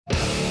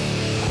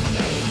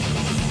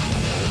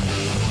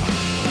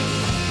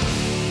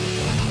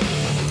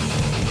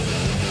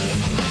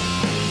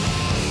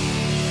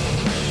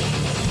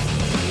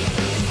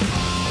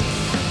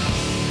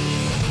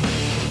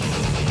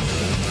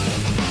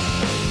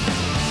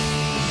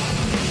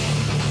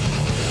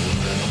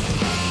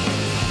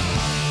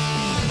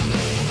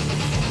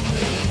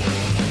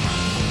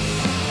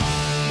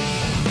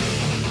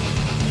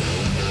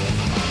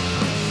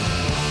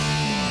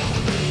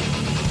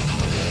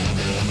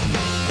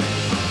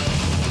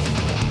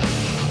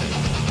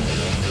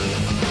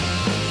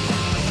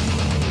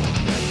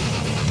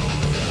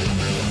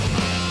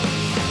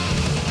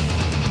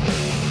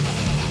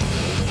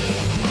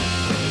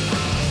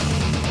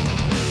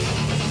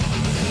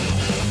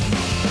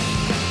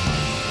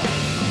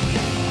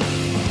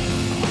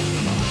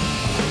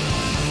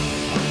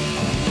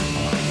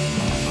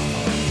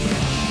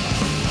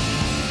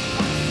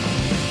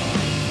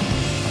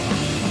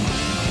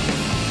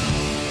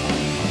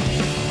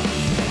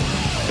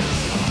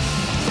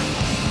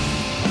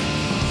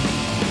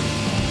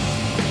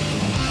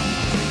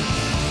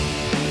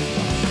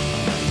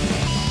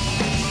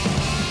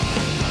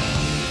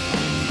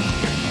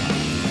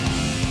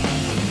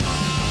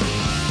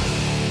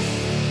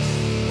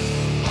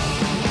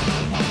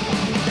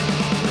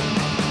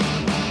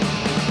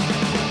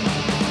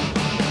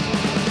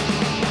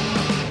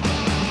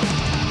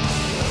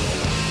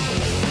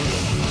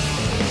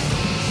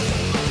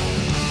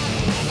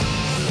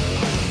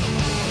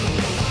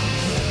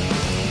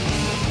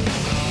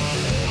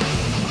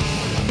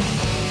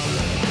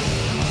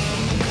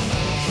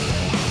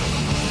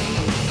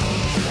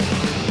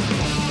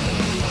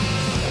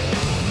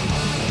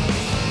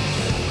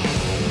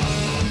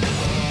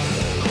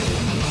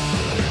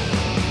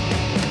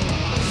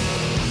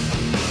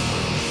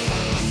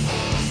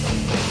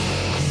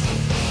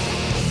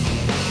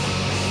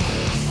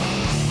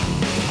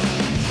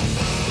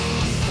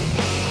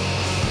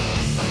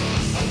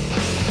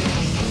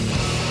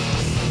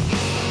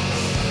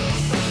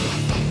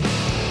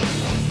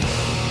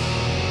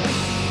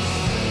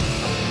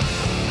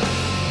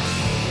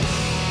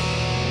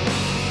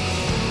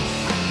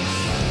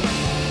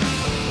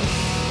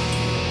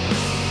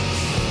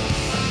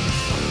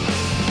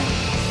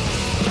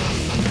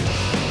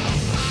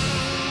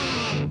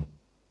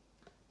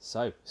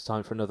So it's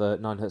time for another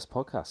Ninehertz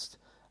podcast.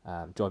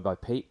 Joined by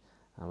Pete,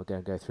 and we're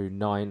going to go through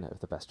 9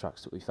 of the best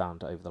tracks that we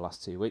found over the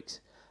last 2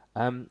 weeks.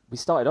 We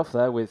started off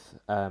there with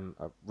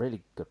a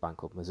really good band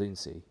called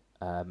Moozoonsii.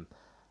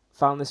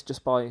 Found this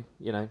just by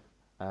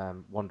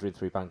wandering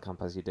through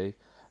Bandcamp as you do,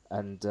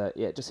 and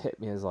it just hit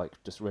me as like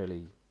just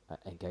really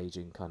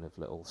engaging kind of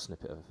little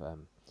snippet of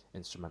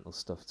instrumental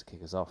stuff to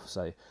kick us off.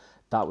 So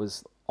that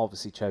was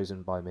obviously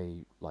chosen by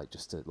me, like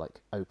just to like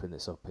open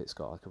this up. It's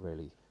got like a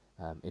really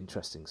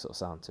interesting sort of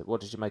sound to it.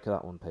 What did you make of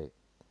that one, Pete?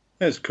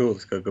 Yeah, it's cool.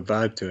 It's got a good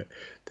vibe to it.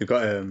 They've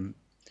got. I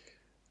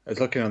was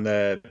looking on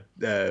their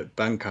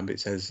Bandcamp. It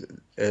says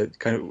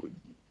kind of.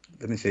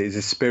 Let me say, it's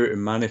a spirit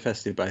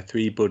manifested by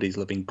 3 buddies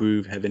loving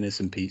groove, heaviness,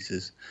 and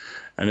pieces.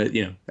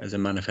 And as a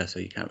manifesto,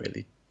 you can't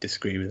really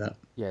disagree with that.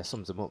 Yeah, it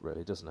sums them up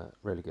really, doesn't it?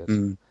 Really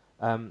good.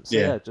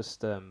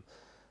 Just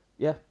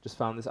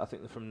found this. I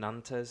think they're from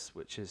Nantes,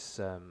 which is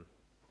I've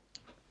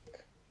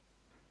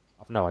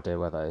no idea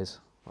where that is.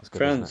 That's good,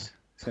 France. isn't it?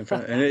 It's in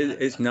France, and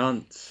it's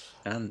Nantes.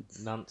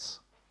 Nantes.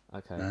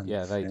 Okay. Nantes,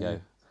 yeah, there you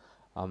go.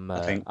 I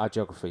think Our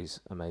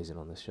geography's amazing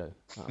on this show.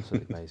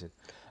 Absolutely amazing.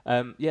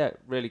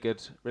 Really good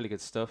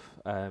stuff.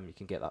 You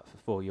can get that for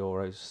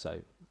 €4,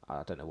 so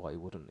I don't know why you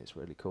wouldn't. It's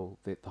really cool.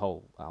 The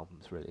whole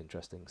album's really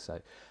interesting.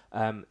 So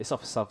it's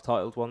off a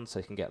self-titled one, so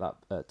you can get that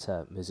at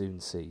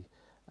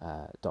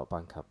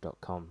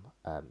Moozoonsii.bandcamp.com.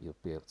 You'll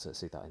be able to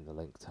see that in the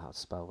link to how to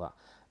spell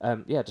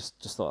that.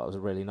 Just thought that was a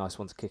really nice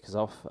one to kick us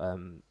off.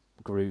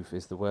 Groove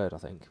is the word, I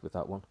think, with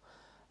that one.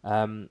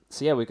 We're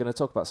going to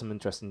talk about some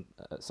interesting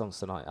songs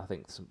tonight. I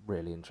think some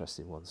really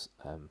interesting ones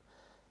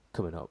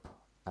coming up.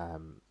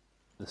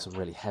 There's some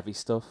really heavy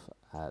stuff.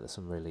 There's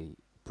some really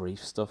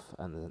brief stuff,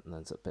 and then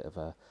there's a bit of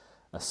a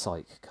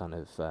psych kind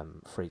of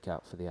freak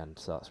out for the end.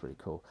 So that's really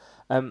cool.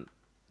 The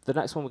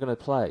next one we're going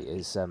to play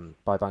is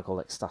by a band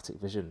called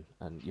Ecstatic Vision,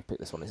 and you picked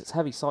this one. It's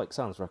Heavy Psych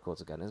Sounds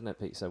Records again, isn't it,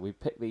 Pete? So we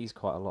picked these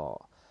quite a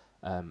lot,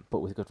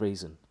 but with good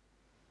reason.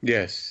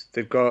 yes,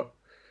 they've got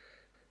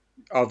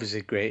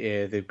obviously great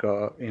ear. They've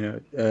got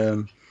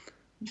they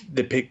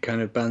pick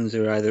kind of bands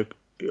who are either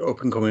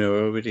up and coming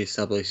or already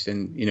established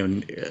and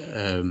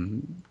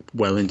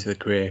well into the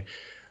career,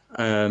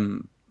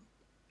 and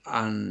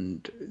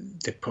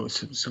they put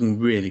some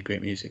really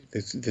great music.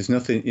 There's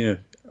nothing,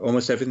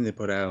 almost everything they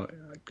put out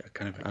I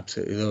kind of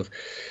absolutely love.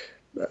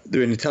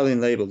 They're an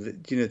Italian label.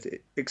 The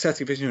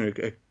Ecstatic Vision are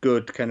a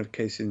good kind of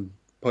case in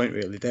point,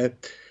 really.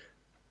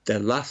 Their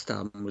last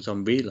album was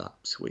on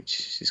Relapse,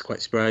 which is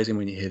quite surprising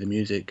when you hear the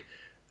music.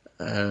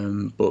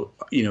 But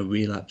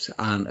Relapse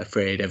aren't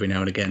afraid every now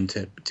and again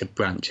to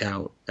branch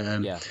out.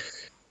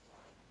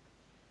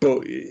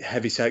 But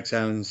Heavy Psych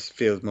Sounds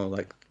feels more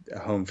like a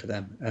home for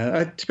them.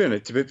 To be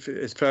honest,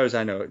 as far as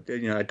I know,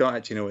 I don't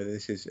actually know whether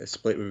this is a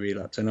split with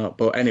Relapse or not.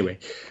 But anyway,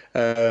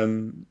 they're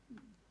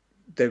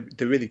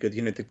really good.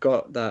 They've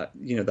got that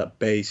that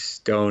bass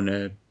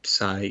stoner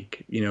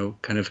psych,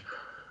 kind of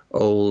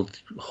old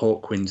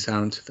Hawkwind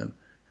sound to them.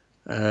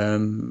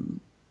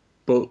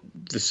 But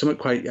there's something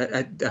quite.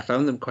 I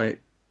found them quite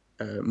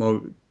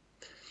more.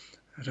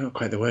 I don't know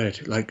quite the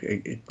word. Like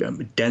a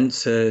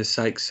denser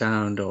psych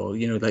sound, or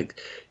like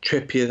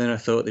trippier than I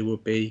thought they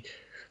would be.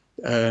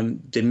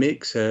 They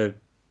mix kind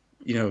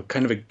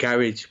of a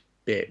garage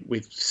bit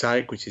with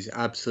psych, which is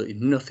absolutely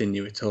nothing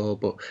new at all.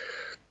 But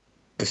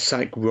the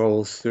psych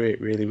rolls through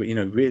it really.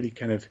 Really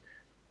kind of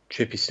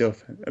trippy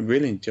stuff. I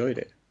really enjoyed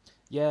it.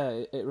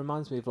 Yeah, it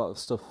reminds me of a lot of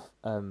stuff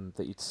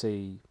that you'd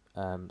see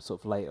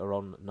sort of later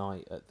on at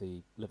night at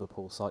the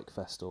Liverpool Psych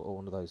Fest or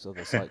one of those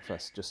other Psych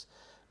Fests. Just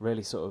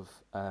really sort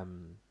of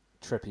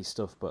trippy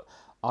stuff. But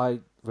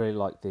I really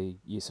like the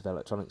use of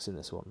electronics in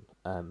this one,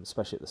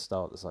 especially at the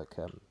start. There's like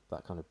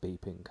that kind of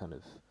beeping kind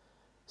of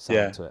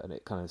sound to it, and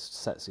it kind of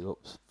sets you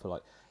up for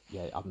like,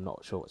 I'm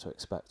not sure what to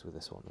expect with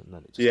this one, and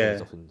then it just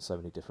goes off in so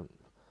many different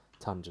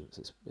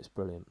tangents. It's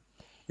brilliant.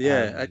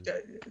 Yeah,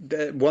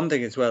 one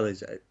thing as well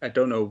is I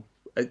don't know.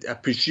 I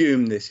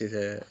presume this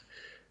is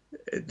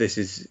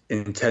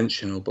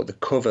intentional, but the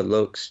cover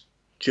looks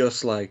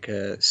just like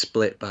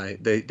Split by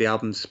the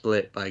album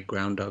Split by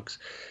Groundhogs,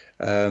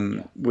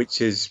 which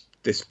is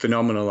this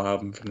phenomenal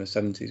album from the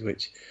 70s,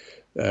 which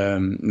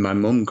my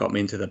mum got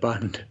me into the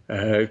band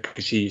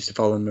because she used to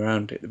follow them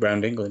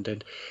around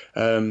England,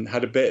 and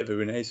had a bit of a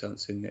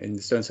renaissance in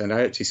the Stone Sound.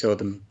 I actually saw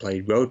them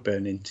play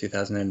Roadburn in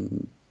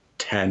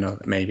 2010 or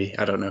maybe,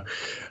 I don't know.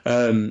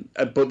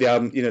 But the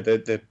album,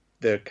 the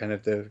kind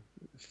of the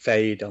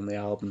fade on the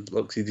album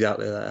looks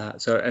exactly like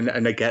that. So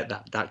and I get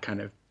that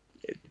kind of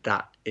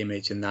that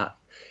image and that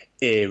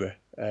era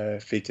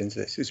feeds into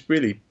this. It's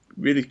really,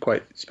 really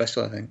quite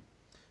special, I think.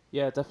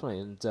 Yeah, definitely,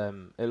 and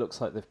it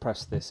looks like they've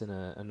pressed this in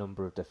a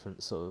number of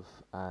different sort of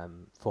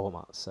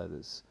formats. So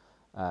there's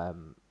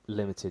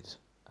limited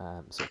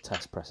sort of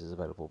test presses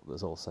available, but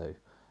there's also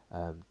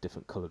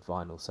different coloured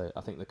vinyl. So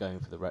I think they're going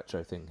for the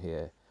retro thing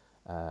here,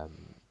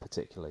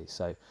 particularly.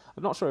 So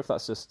I'm not sure if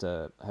that's just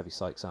Heavy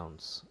Psych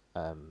Sounds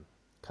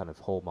kind of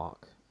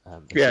hallmark.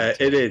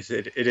 It is.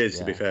 It is,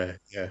 to be fair.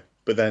 Yeah,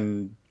 but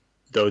then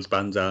those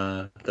bands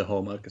are the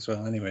hallmark as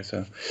well. Anyway,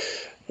 so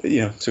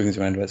swings and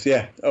roundabouts.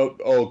 Yeah,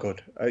 all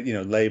good.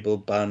 Label,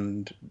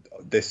 band,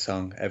 this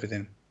song,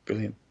 everything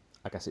brilliant.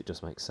 I guess it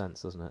just makes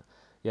sense, doesn't it?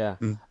 Yeah.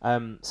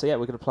 Mm. So yeah,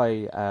 we're going to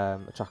play a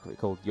track of it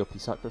called Yuppie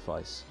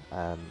Sacrifice.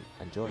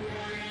 Enjoy.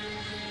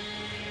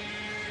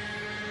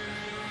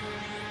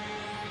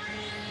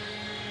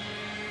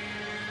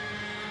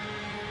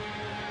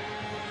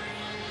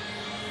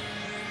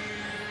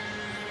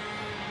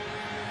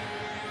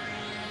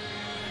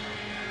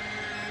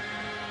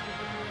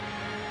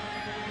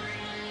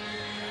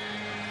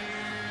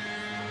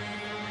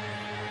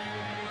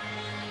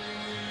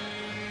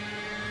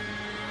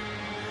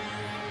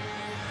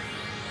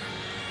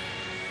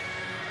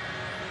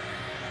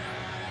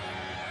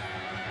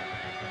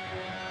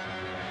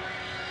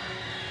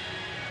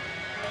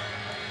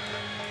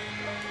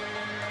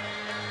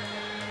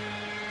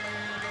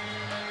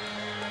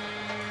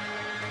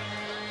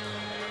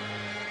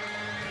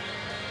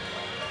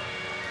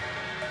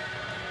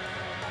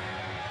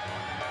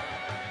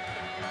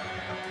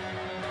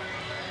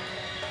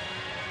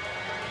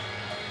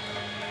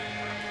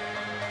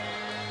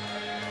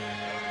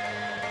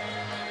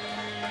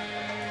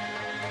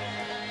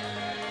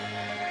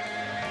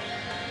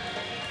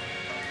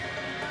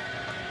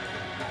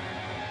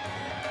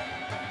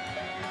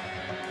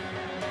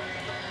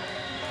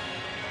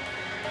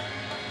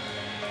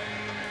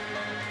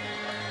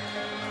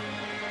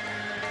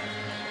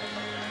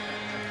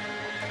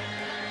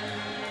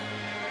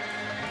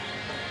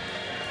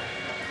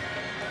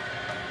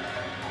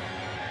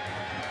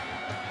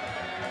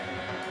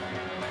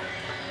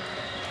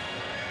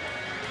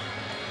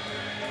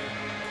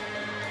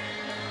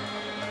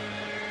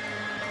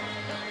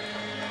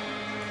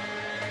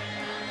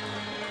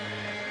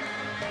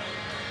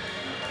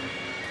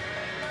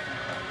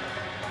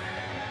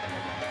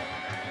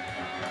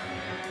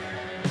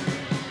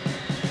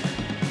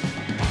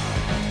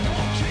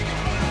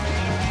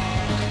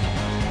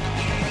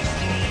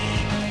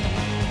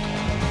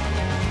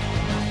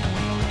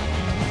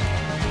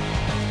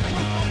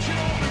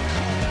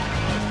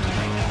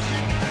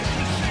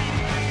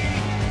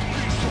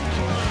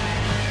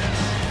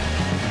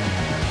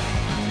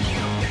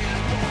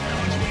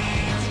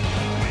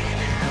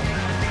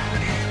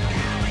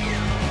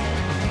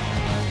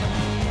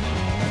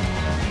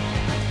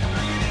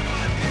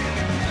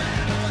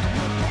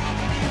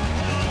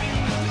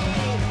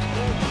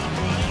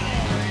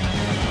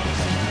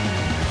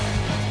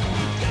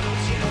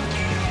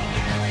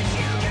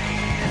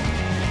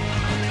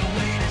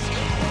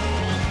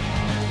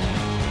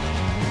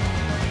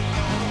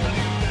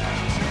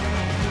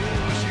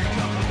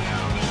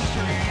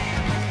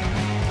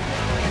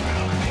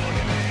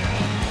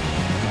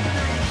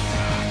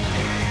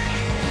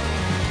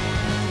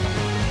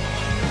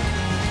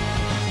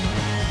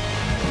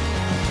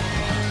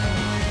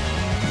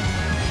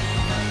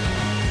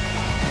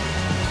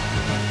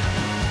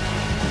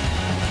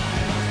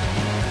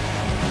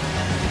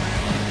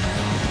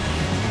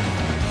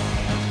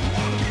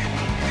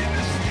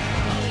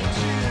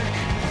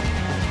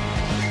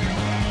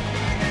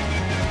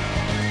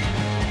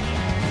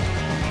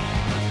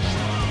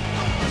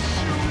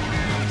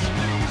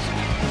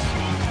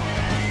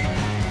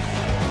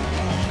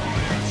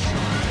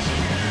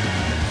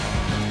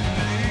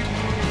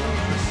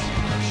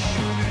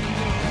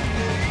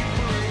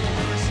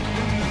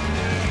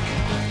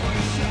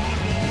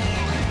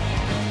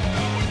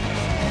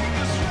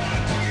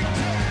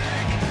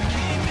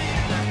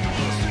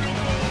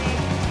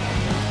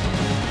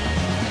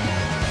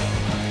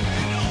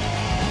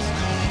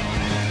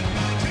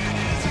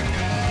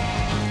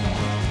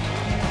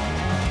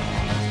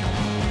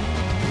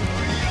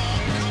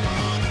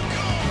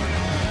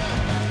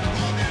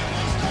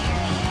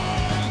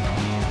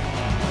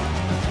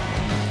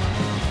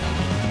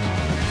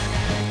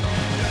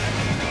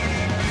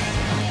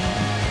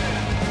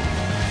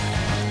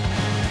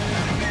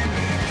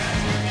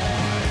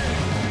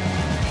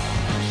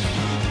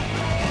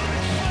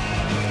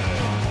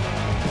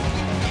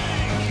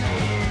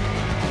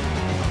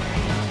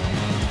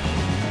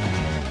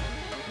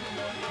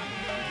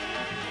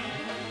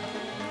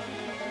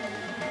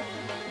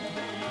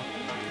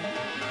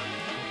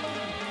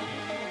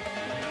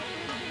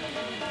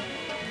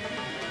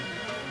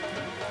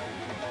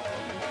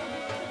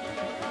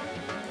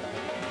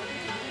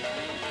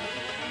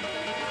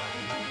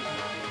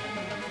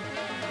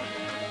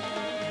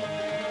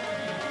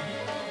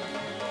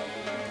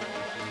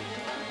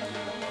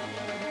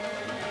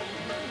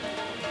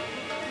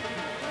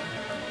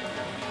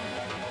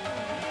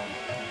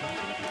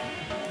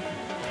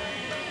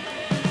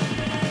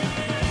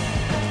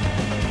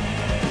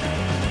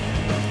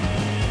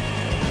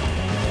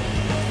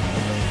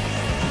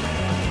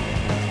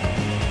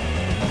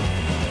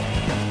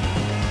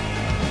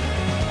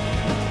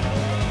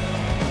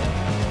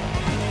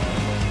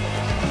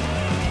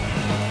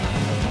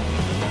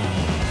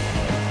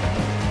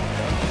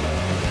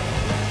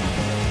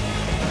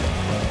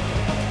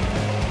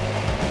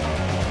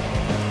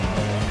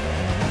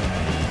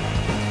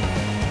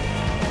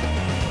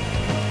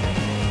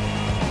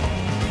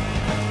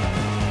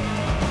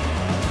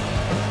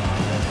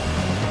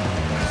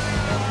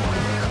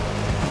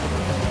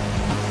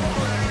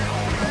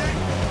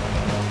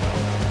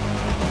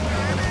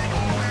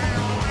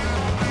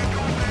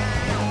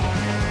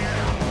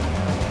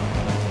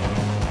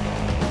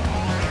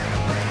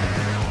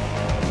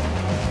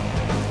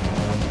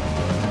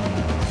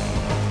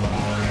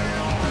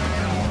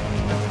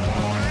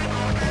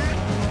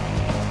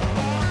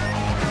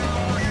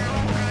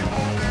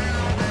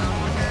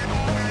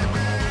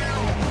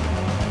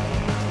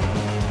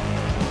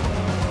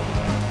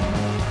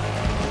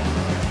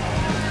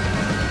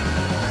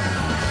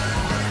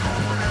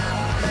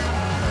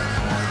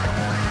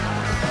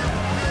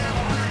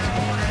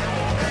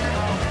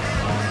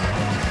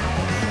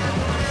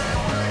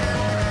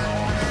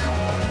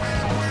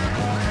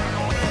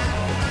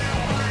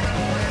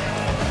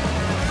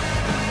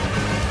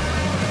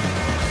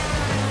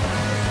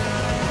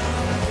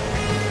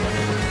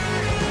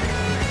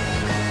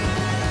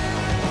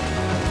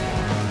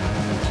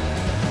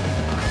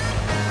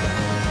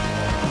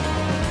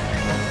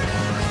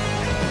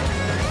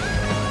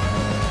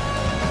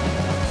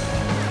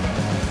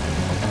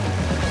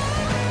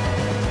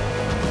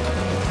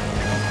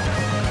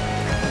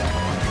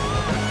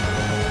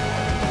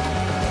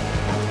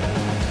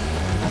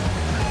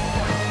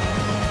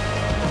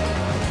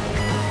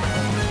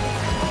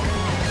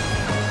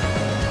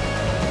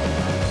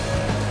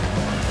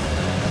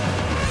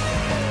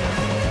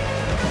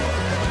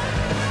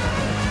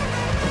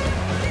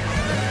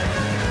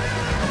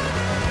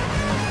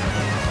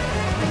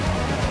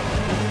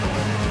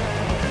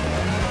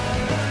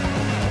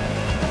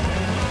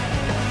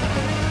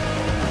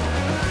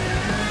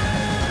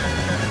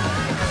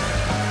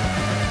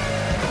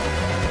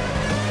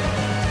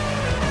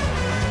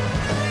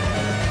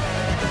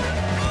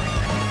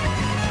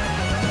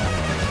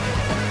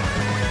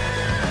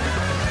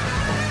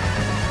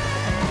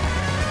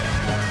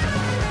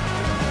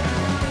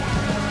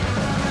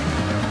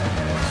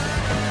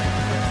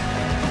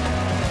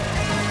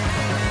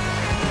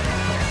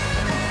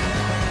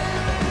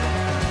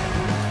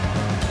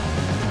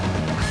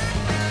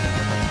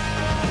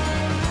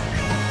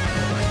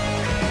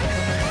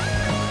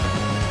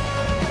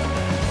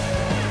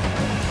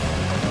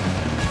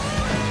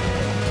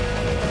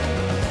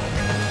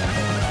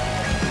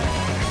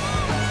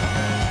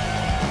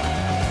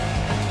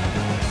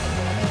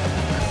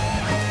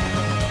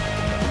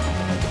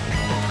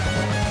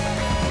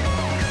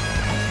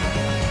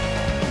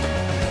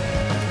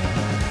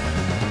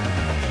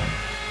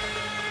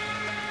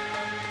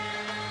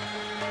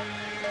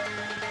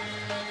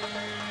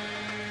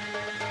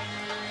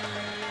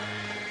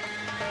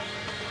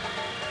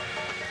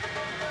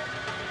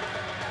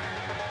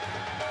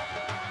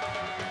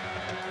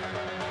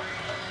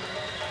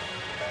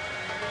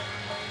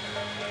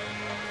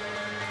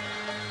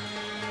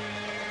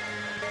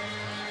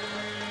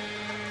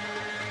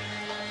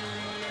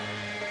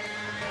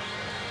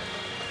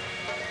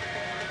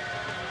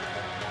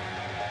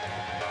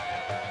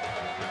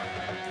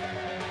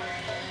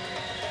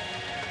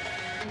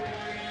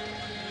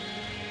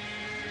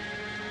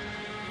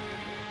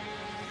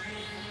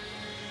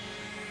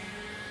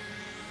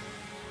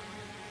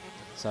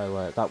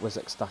 So that was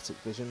Ecstatic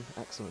Vision.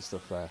 Excellent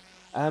stuff there.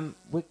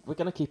 We're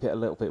going to keep it a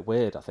little bit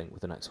weird, I think,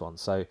 with the next one.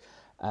 So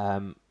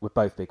we're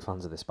both big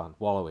fans of this band,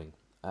 Wallowing.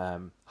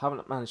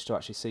 Haven't managed to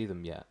actually see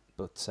them yet,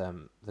 but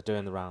they're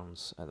doing the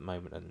rounds at the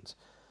moment, and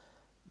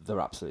they're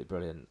absolutely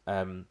brilliant.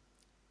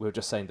 We were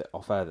just saying that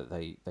off air that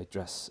they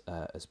dress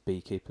as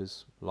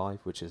beekeepers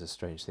live, which is a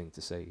strange thing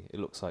to see. It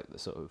looks like they're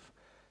sort of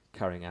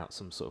carrying out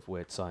some sort of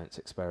weird science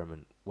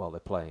experiment while they're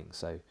playing.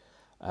 So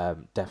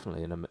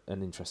definitely an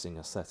interesting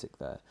aesthetic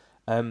there.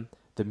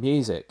 The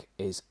music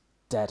is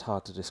dead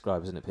hard to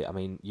describe, isn't it, Pete? I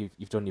mean,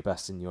 you've done your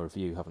best in your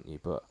review, haven't you?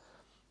 But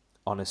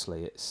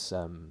honestly, it's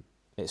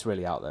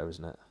really out there,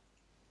 isn't it?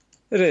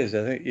 It is.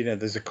 I think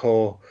there's a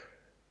core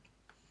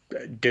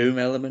doom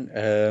element,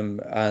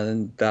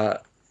 and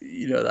that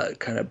that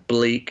kind of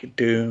bleak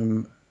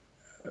doom,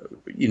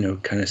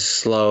 kind of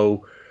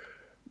slow,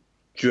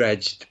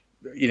 dredged,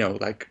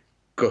 like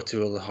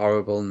guttural,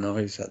 horrible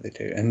noise that they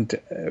do. And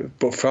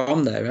but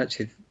from there,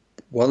 actually,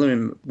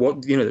 Wallowing,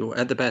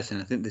 at the best,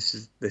 and I think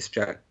this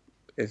track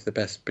is the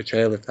best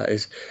portrayal of that,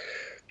 is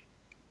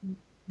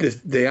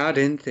they add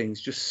in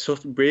things just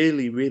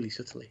really, really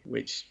subtly,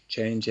 which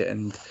change it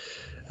and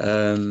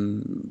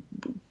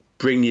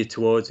bring you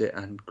towards it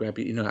and grab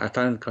you. I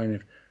found kind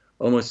of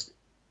almost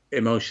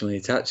emotionally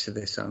attached to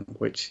this song,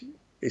 which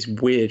is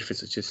weird for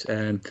such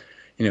a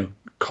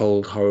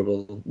cold,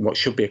 horrible, what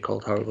should be a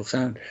cold, horrible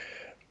sound,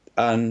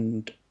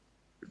 and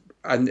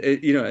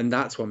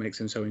that's what makes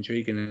them so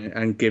intriguing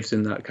and gives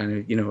them that kind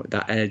of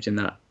that edge and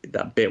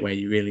that bit where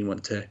you really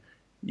want to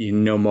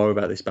know more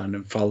about this band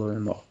and follow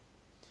them more.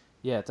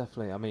 Yeah,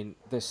 definitely. I mean,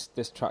 this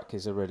track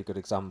is a really good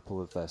example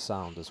of their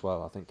sound as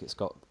well. I think it's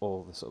got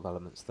all the sort of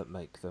elements that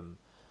make them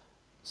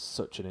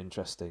such an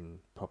interesting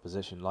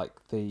proposition. Like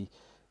the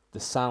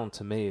sound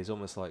to me is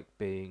almost like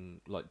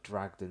being like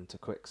dragged into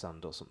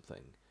quicksand or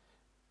something,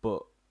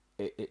 but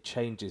it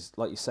changes,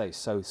 like you say,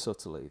 so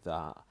subtly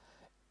that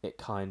it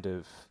kind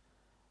of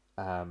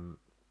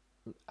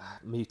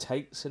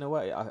mutates in a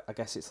way. I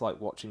guess it's like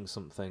watching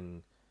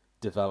something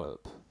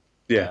develop,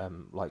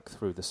 like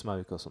through the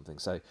smoke or something.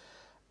 So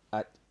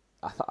I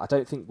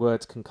don't think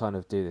words can kind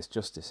of do this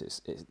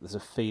justice. There's a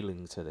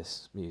feeling to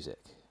this music,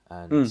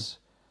 and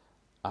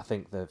I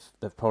think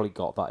they've probably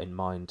got that in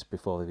mind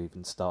before they've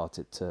even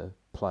started to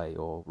play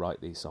or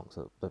write these songs.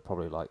 They're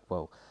probably like,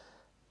 well,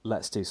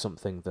 let's do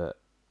something that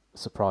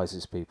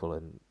surprises people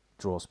and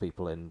draws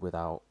people in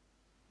without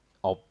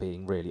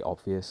being really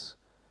obvious.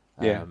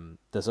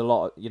 There's a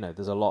lot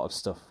of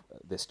stuff,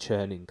 this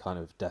churning kind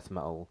of death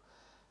metal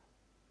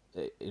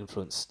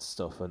influenced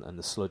stuff and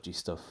the sludgy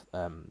stuff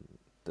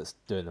that's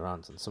doing the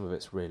rounds, and some of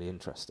it's really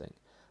interesting.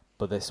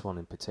 But this one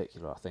in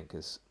particular, I think,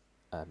 has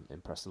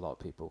impressed a lot of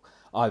people.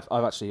 I've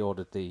actually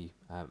ordered the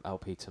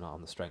LP tonight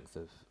on the strength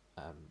of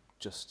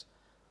just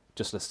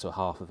listened to a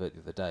half of it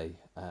the other day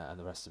and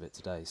the rest of it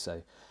today.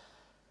 So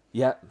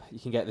yeah, you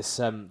can get this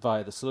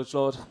via the Sludge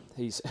Lord.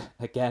 He's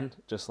again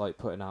just like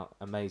putting out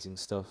amazing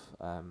stuff.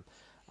 I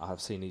have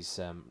seen he's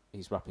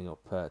wrapping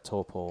up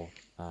Torpor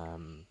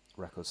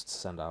records to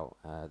send out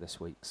this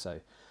week, so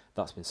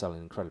that's been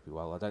selling incredibly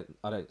well.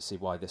 I don't see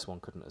why this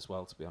one couldn't as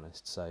well, to be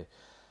honest. So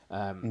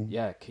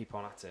yeah, keep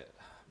on at it,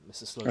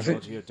 Mr. Sludge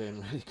Lord. You're doing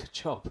a really good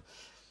job.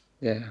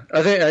 Yeah,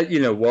 I think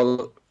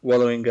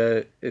Wallowing.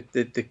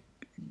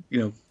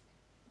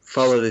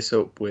 Follow this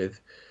up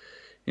with.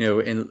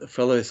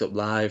 Follow this up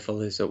live, follow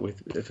this up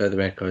with further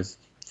records.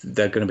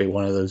 They're going to be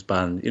one of those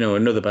bands,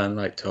 another band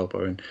like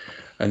Torpor and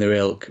the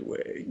Ilk,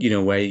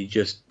 where you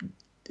just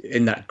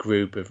in that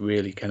group of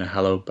really kind of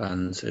hallowed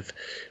bands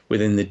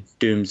within the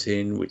doom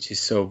scene, which is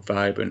so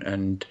vibrant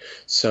and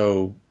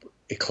so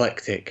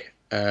eclectic,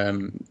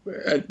 and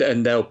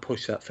they'll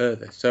push that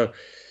further. So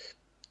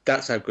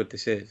that's how good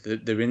this is.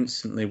 They're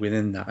instantly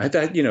within that. I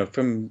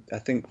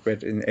think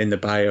read in the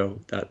bio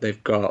that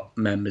they've got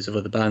members of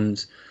other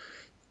bands.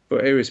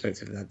 But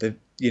irrespective of that,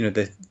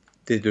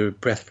 they do a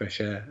breath of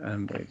fresh air,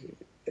 and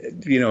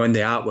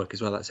the artwork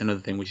as well. That's another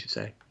thing we should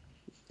say.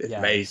 It's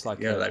amazing,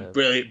 like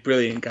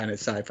brilliant kind of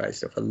sci-fi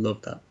stuff. I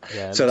love that.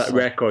 Yeah, so that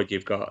record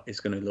you've got is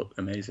going to look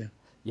amazing.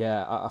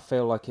 Yeah, I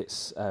feel like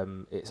it's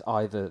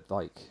either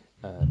like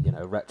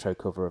a retro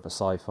cover of a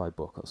sci-fi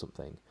book or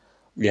something,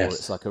 or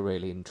it's like a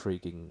really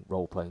intriguing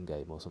role-playing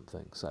game or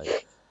something. So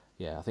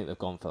yeah, I think they've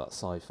gone for that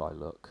sci-fi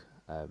look,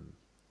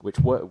 which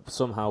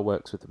somehow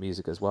works with the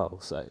music as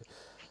well. So.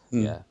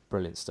 Yeah,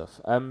 brilliant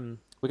stuff. We're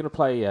going to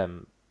play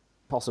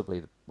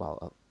possibly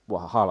a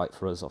highlight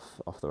for us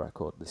off the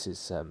record. This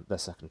is their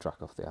second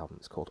track off the album.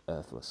 It's called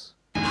Earthless.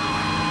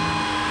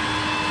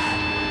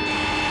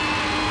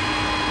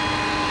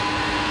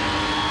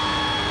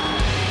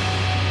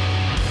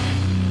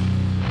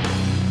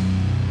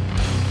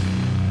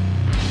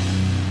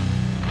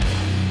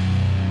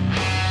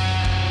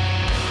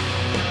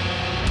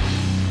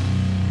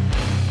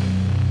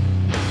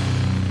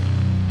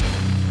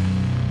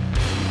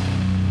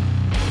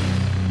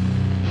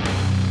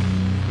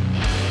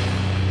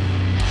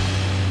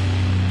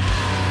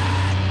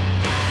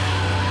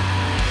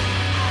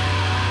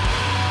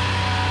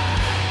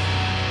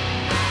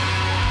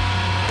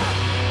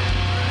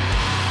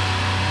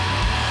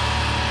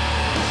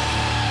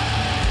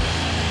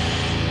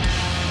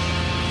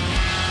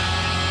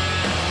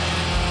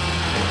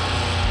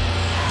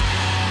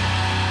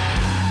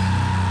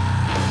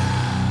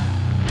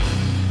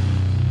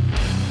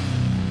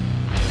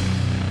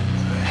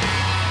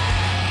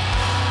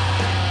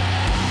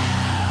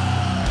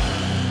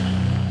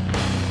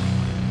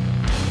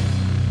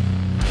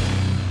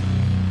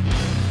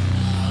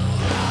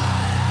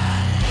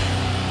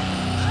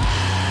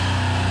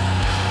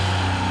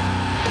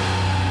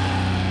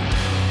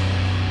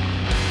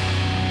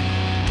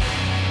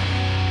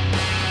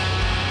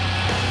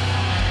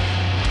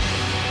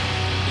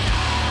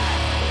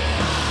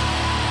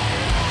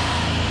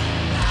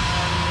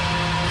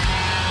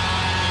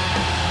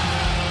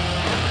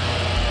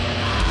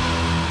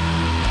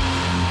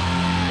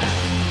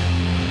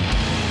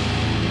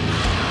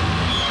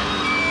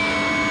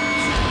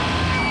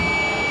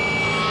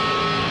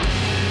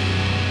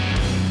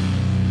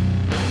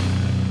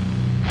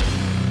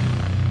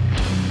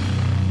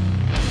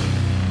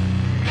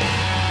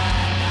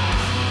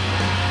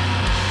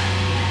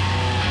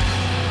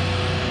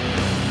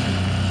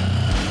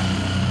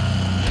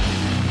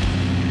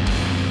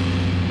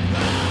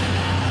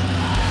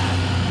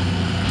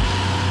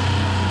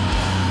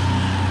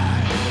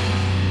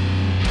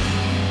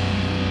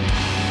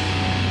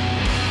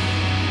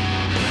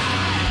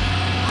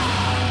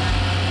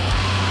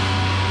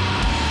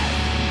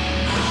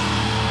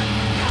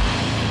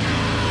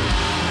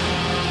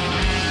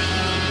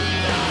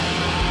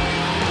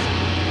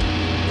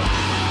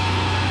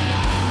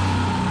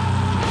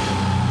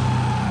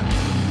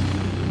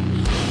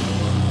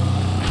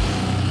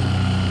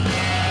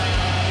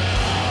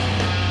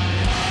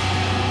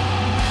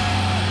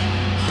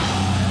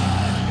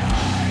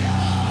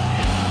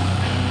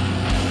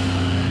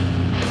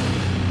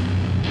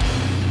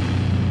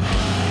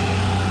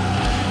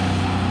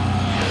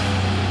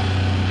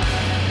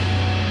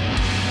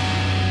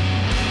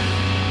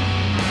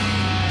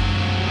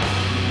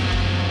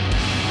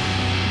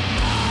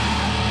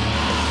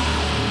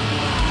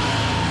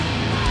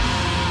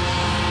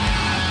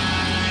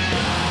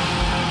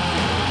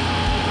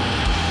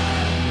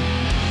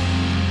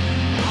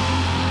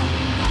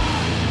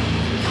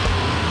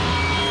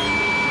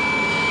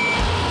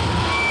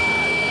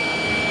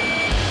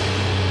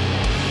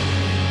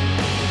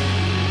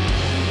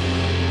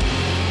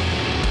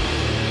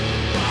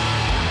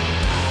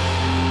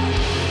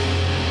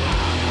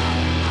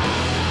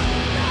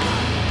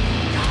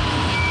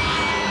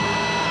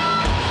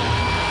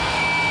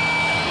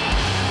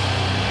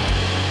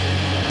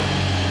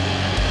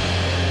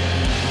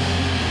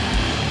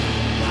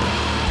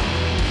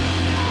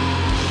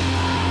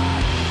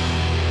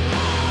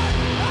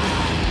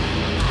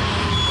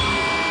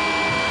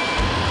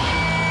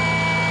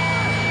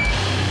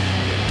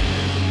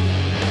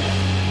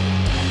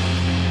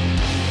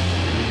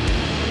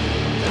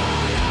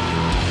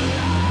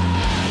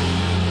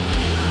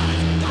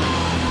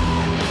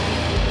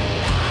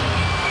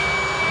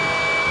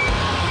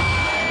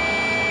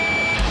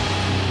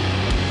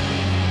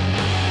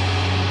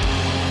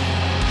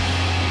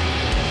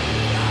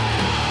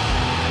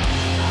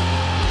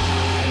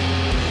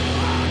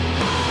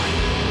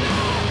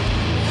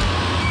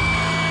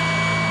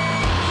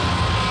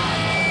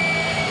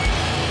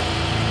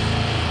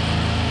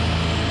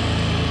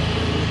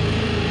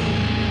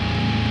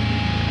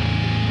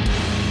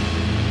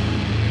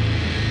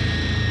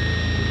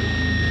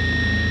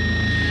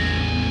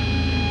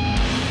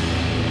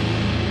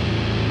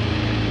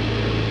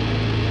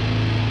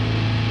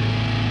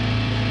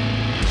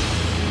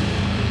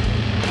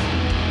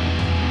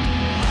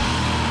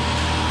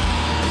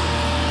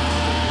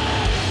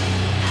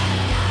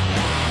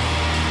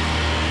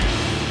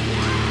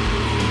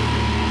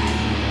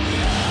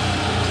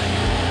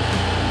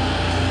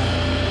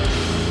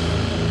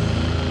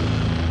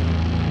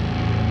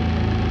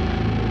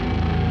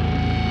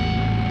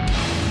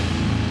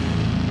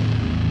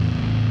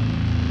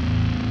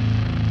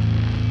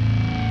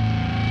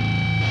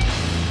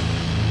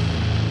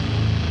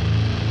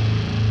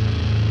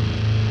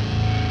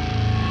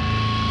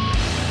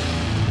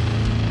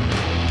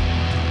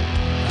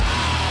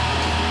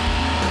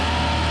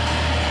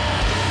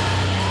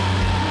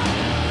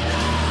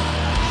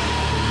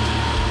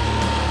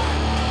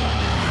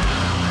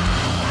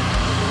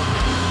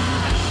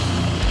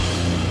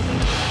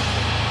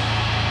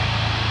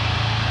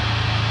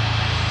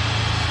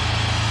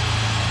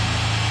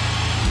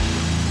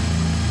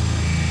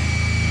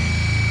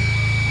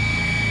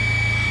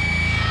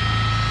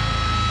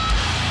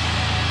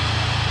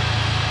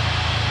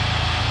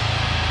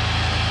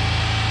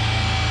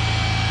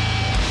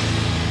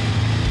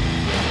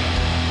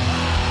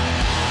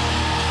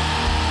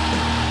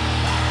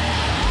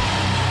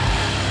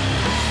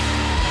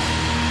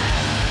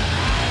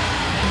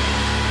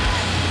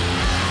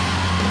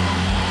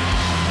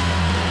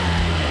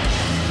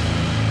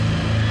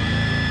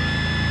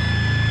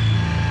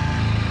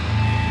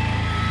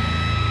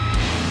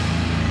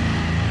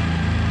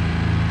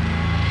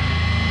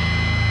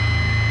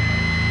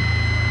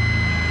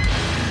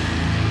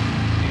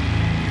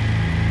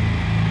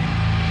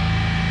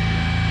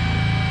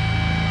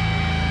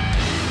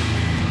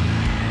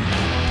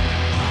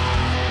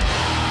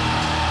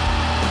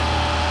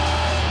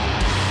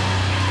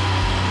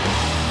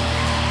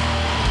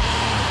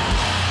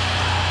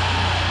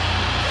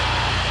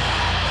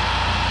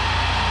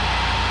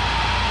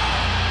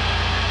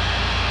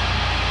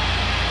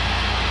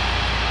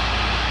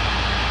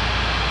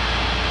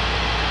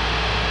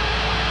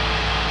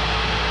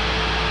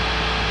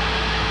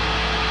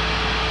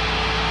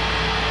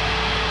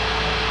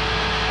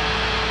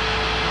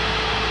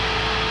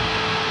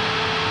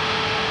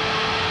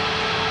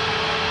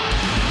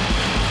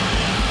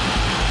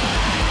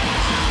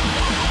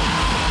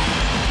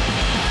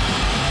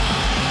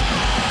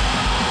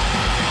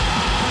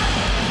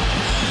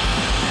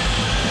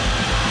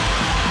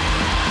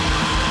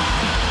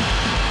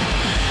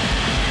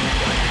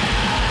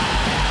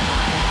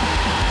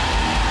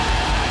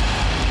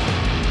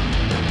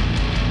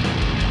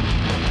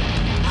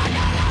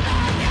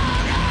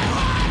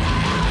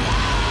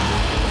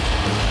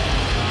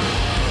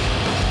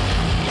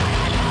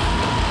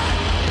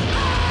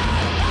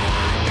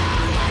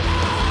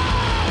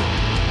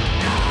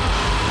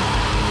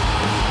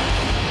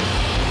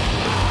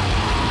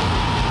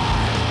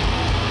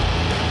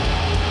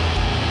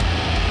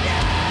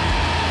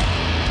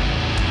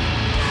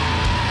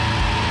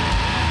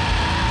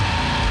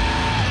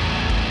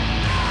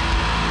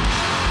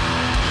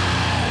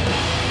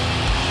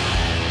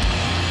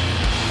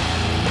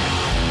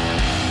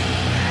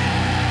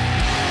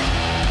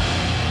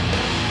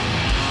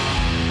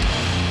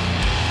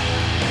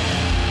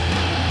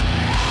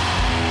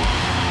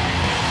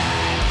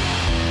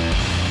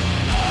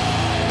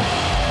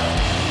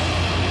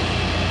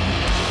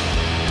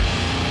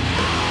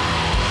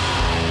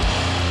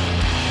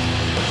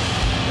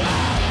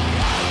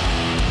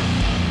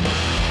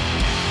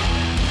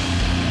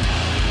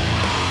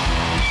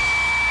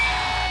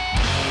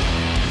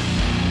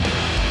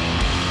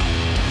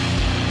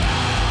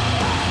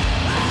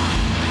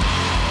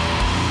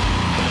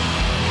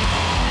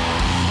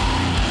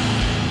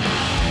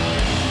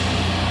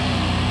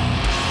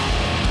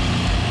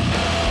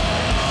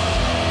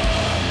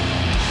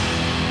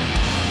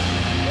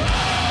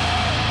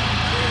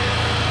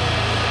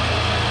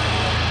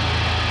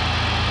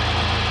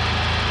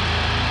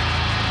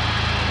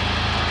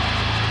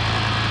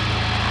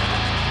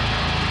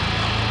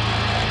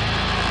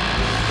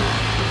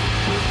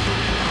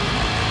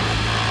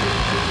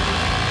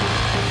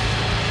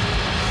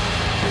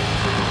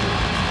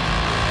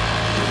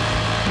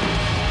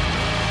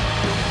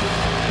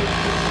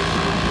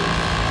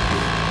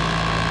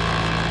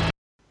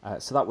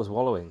 So that was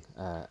Wallowing.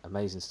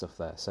 Amazing stuff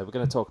there. So we're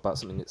going to talk about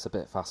something that's a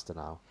bit faster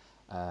now.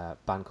 A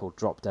band called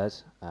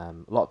Dropdead. A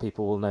lot of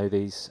people will know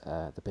these.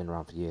 They've been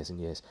around for years and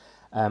years.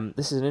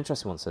 This is an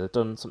interesting one. So they've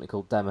done something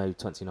called Demo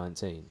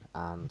 2019,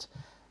 and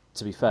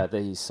to be fair,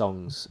 these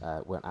songs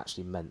weren't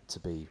actually meant to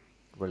be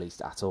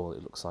released at all.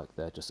 It looks like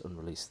they're just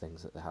unreleased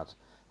things that they had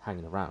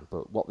hanging around.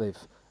 But what they've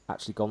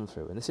actually gone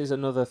through, and this is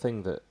another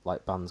thing that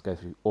like bands go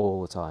through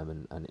all the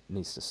time, and it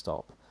needs to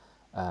stop,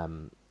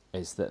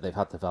 is that they've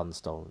had the van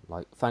stolen.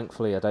 Like,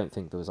 thankfully, I don't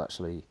think there was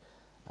actually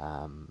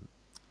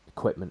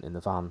equipment in the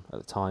van at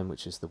the time,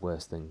 which is the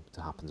worst thing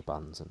to happen to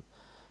bands. And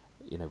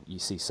you know, you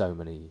see so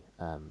many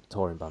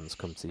touring bands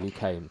come to the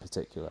UK in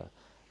particular,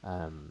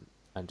 and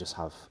just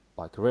have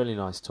like a really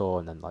nice tour,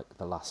 and then like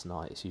the last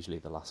night, it's usually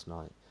the last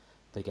night,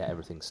 they get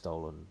everything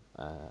stolen,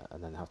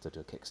 and then have to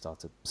do a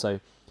Kickstarter. So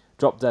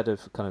Dropdead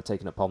have kind of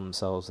taken it upon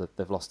themselves that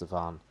they've lost a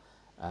van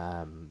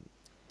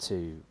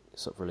to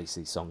sort of release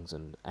these songs,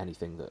 and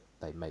anything that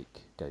they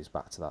make goes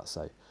back to that.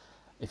 So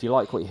if you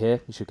like what you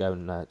hear, you should go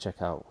and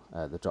check out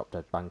the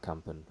Dropdead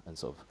Bandcamp and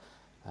sort of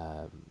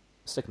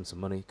stick them some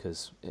money,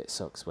 because it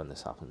sucks when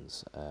this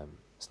happens.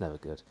 It's never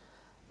good.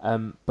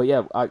 But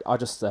yeah, I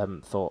just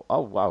thought,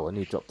 oh wow, a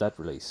new Dropdead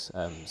release.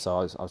 So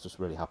I was just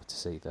really happy to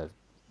see they've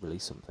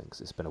released something,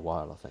 because it's been a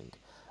while, I think.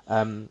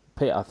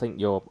 Pete, I think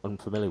you're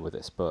unfamiliar with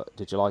this, but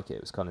did you like it?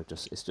 It was kind of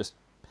it's just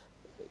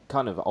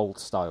kind of old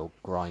style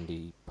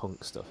grindy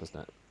punk stuff, isn't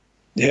it?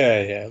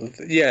 Yeah.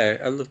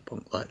 I love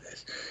punk like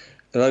this.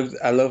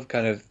 I love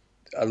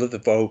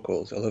the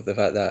vocals. I love the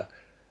fact that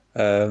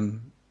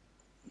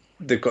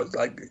they've got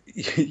like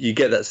you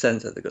get that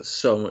sense that they've got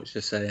so much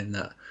to say, and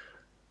that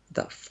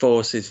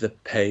forces the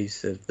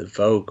pace of the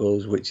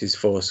vocals, which is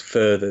forced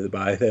further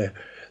by the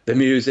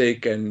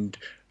music, and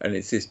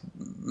it's this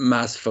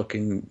mass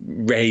fucking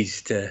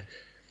race to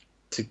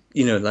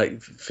you know,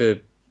 like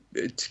to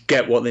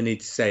get what they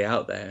need to say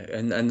out there,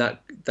 and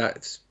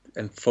that's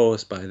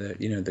enforced by the,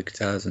 you know, the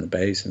guitars and the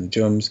bass and the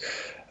drums,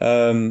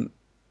 and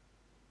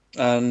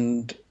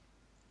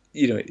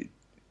you know,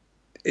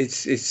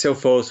 it's so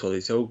forceful.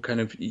 It's so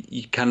kind of,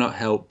 you cannot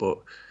help but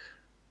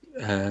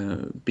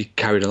be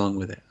carried along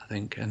with it, I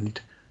think. And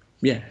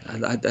yeah,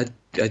 I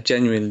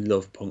genuinely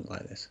love punk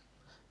like this.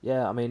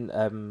 Yeah, I mean,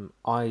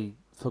 I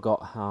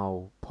forgot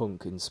how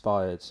punk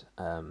inspired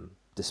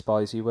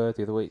Despise You were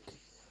the other week.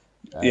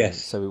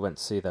 Yes. So we went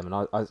to see them, and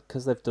I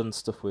because they've done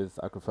stuff with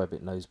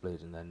Agoraphobic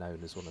Nosebleed, and they're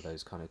known as one of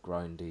those kind of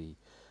grindy,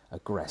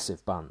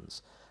 aggressive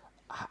bands.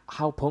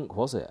 How punk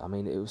was it? I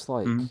mean, it was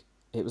like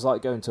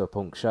going to a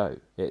punk show.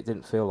 It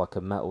didn't feel like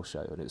a metal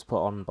show, and it was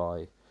put on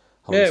by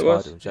Holy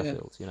Spider in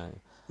Sheffield. You know,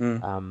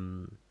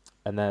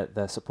 and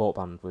their support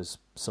band was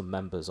some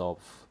members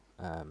of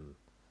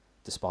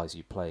Despise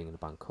You playing in a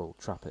band called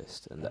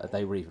Trappist, and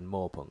they were even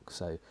more punk.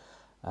 So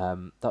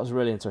that was a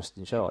really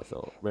interesting show, I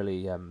thought.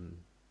 Really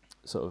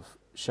sort of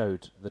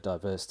showed the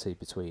diversity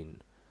between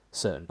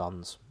certain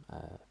bands.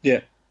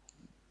 That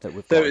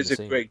was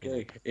a great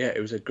gig. Yeah, it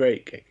was a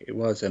great gig. It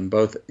was, and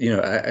both, you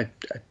know, I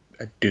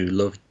do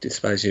love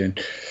Despise You, and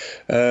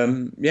I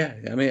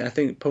mean, I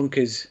think punk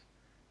is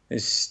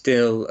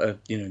still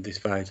you know, this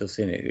vital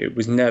scene. It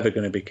was never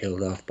going to be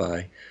killed off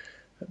by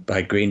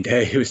Green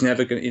Day. It was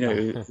never going to, you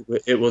know,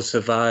 it will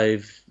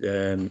survive,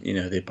 you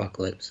know, the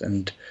apocalypse,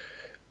 and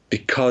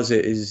because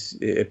it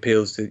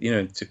appeals to, you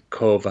know, to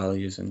core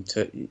values, and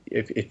to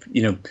if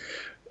you know,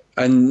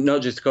 and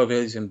not just core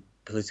values and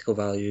political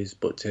values,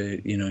 but to,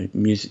 you know,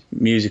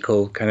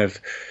 musical kind of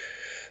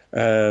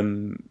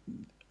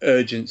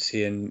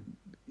urgency, and,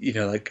 you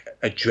know, like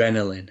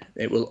adrenaline.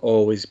 It will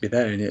always be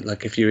there. And it,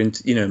 like, if you're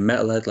into, you know,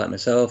 metalhead like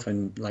myself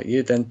and like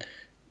you, then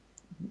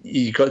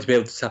you got to be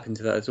able to tap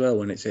into that as well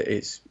when it's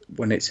as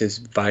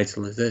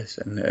vital as this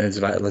and as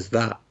vital as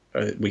that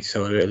we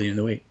saw early in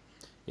the week.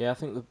 Yeah, I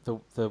think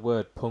the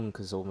word punk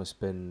has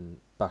almost been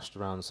bashed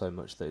around so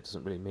much that it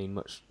doesn't really mean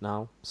much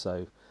now.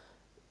 So,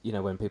 you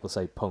know, when people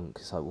say punk,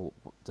 it's like, well,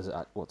 what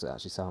does it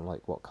actually sound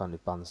like? What kind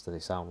of bands do they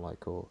sound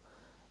like, or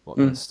what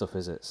kind of stuff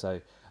is it? So,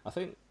 I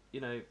think,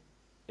 you know,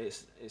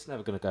 it's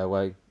never going to go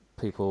away.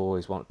 People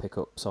always want to pick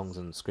up songs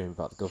and scream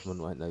about the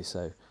government, won't they?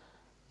 So,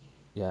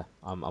 yeah,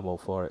 I'm all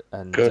for it.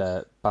 And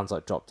bands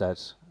like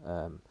Dropdead.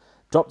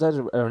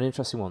 Dropdead are an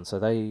interesting one. So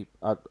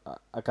I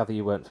gather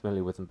you weren't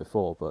familiar with them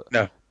before, but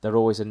no, they're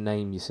always a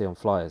name you see on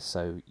flyers.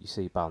 So you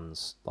see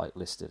bands like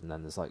listed, and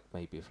then there's like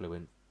maybe a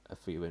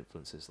few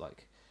influences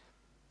like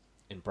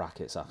in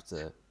brackets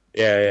after.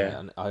 Yeah.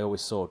 And I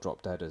always saw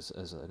Dropdead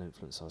as an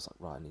influence. So I was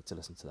like, right, I need to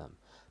listen to them.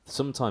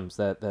 Sometimes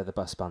they're the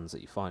best bands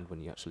that you find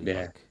when you actually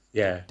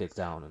dig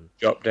down. And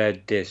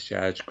Dropdead,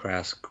 Discharge,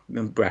 Crass,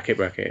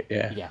 bracket.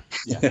 Yeah.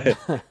 Yeah.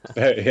 All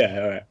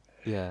right.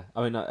 Yeah,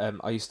 I mean,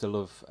 I used to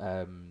love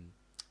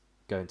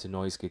going to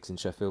noise gigs in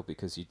Sheffield,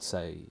 because you'd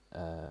say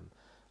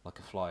like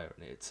a flyer,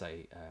 and it'd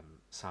say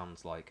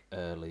sounds like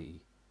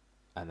early,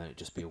 and then it'd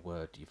just be a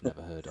word you've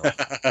never heard of.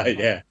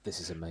 Yeah,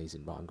 this is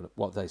amazing. Right,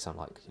 what do they sound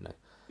like? You know.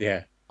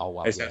 Yeah. Oh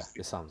wow, this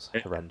sounds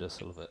horrendous.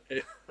 I love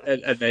it.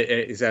 And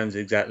it sounds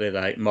exactly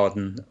like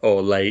modern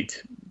or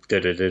late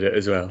da-da-da-da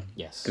as well.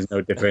 Yes. There's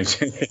no difference.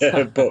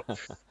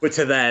 but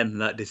to them,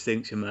 that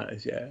distinction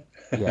matters, yeah.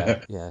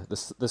 Yeah.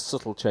 There's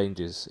subtle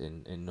changes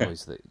in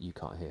noise that you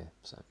can't hear.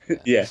 So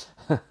Yeah.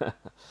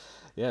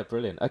 Yeah,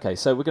 brilliant. Okay,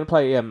 so we're going to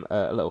play a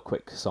little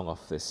quick song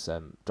off this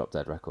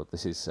Dropdead record.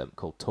 This is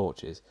called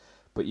Torches,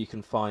 but you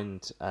can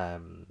find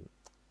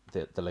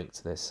the link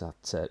to this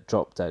at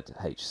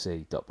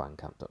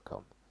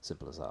dropdeadhc.bandcamp.com.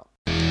 Simple as that.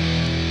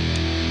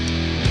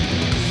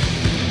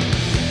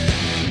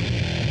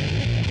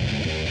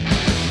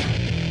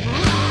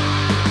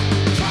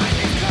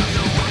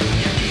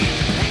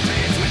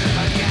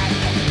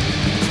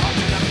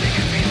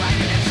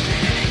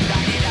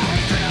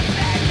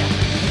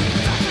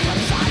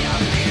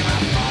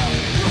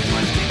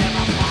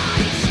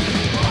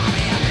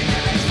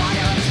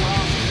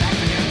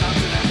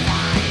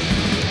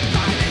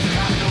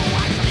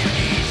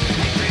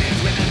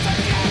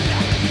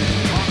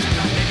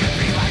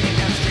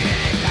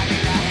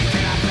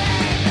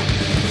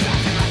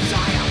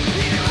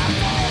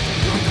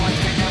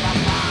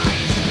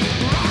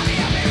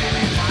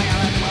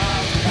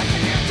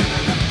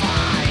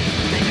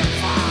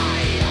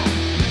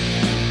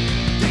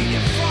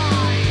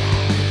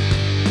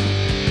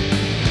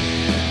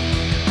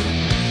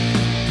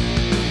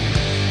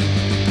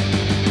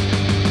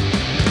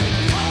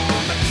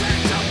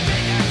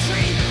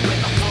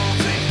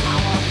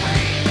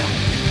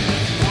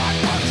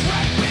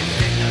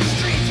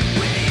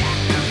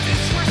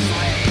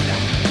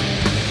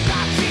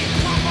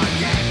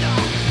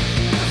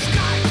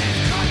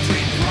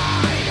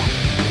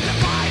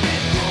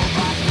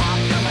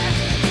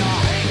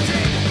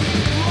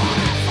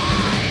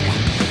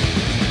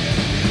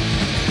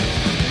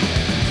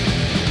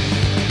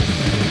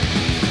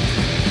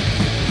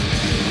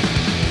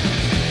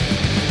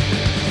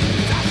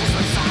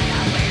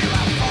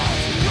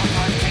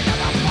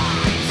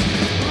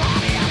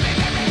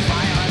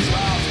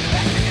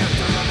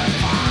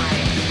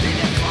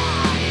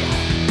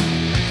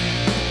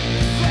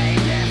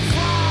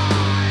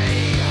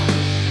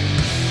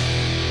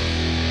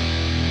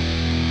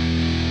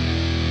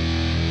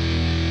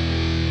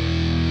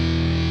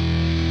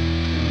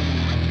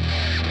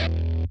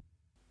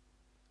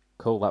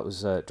 Cool, that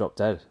was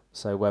Dropdead.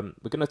 So we're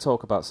going to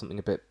talk about something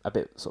a bit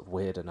sort of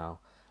weirder now.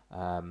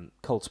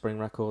 Cold Spring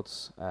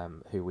Records,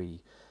 who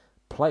we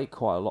play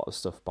quite a lot of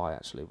stuff by,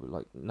 actually.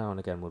 Like now and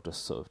again we'll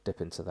just sort of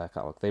dip into their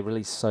catalogue. They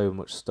release so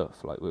much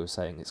stuff, like we were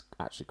saying, it's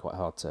actually quite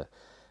hard to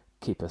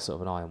keep a sort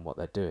of an eye on what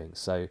they're doing.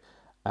 So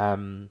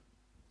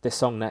this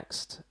song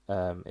next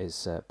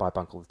is by a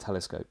band called The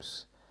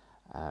Telescopes,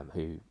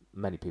 who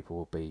many people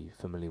will be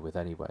familiar with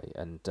anyway,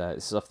 and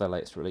this is off their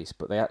latest release,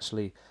 but they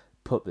actually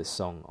put this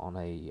song on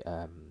a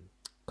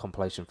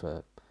compilation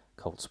for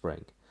Cold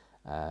Spring.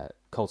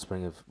 Cold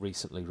Spring have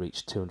recently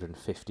reached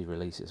 250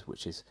 releases,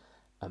 which is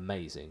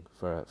amazing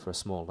for a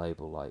small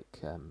label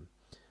like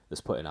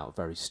that's putting out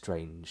very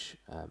strange,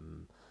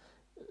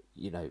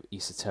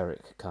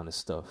 esoteric kind of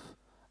stuff.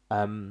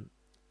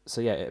 So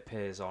yeah, it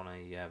appears on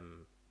a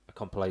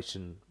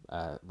compilation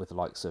with the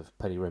likes of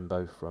Penny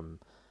Rimbaud from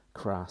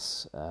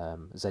Crass,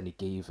 Zenny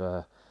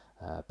Giva,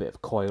 a bit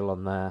of Coil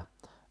on there.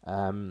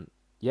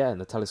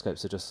 And the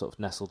Telescopes are just sort of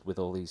nestled with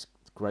all these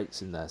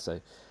greats in there. So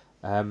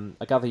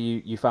I gather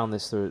you found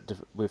this through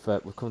we've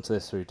come to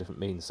this through different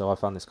means. So I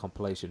found this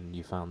compilation, and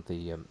you found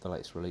the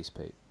latest release,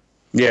 Pete.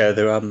 Yeah,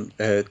 their album,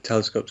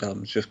 Telescopes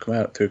album's just come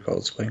out through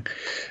Cold Spring.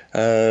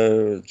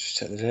 Just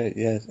check the date.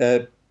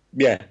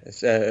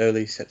 It's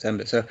early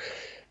September. So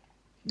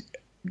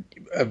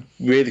I've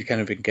really kind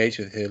of engaged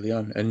with it early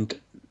on, and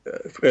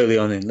early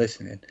on in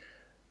listening.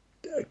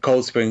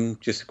 Cold Spring,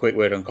 just a quick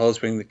word on Cold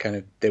Spring.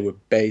 They were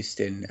based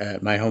in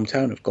my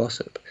hometown of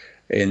Glossop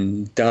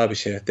in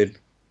Derbyshire. They've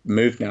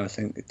moved now, I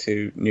think,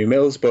 to New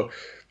Mills, but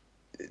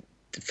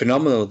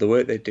phenomenal the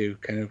work they do.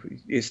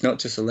 It's not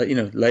just a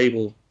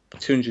label,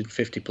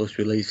 250 plus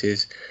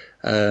releases,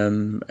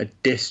 a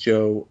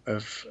distro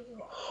of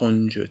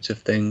hundreds of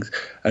things,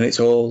 and it's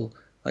all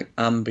like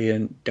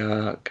ambient,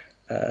 dark,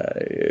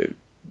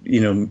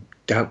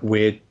 dark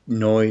weird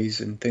noise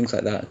and things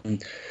like that.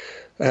 And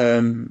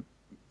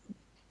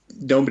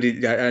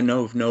nobody I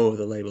know of no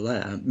other label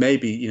there.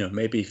 Maybe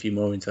a few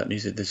more into that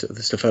music. There's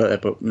other stuff out there,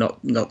 but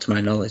not to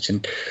my knowledge.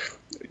 And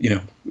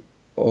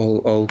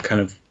all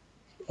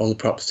the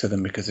props to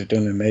them, because they've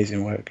done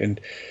amazing work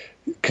and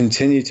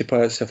continue to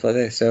put out stuff like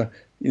this. So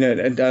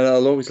and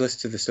I'll always listen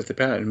to the stuff they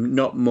put out. And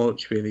not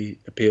much really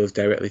appeals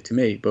directly to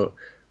me, but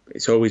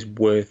it's always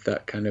worth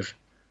that kind of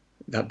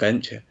that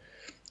venture.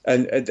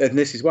 And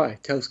this is why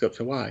Telescopes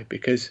are why,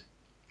 because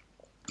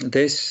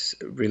this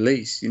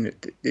release,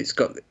 it's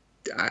got.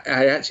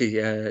 I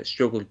actually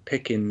struggled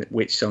picking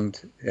which song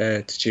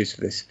to choose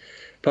for this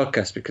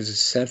podcast, because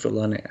there's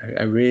several on it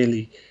I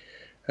really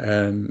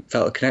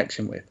felt a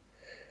connection with.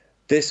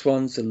 This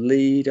one's the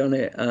lead on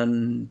it,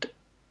 and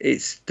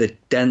it's the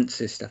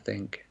densest, I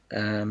think,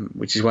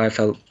 which is why I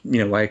felt,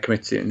 why I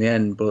committed to it in the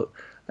end. But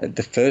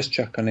the first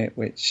track on it,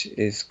 which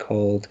is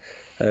called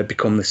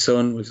Become the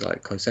Sun, was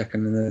like close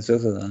second, and there's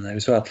others on there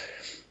as well.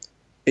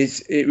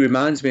 It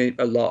reminds me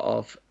a lot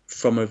of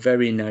from a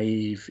very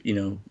naive,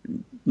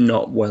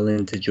 not well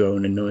into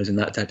drone and noise and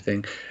that type of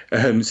thing.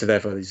 So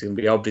therefore, this is going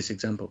to be an obvious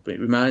example. But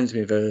it reminds me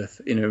of Earth.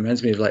 It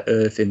reminds me of like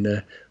Earth in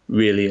the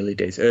really early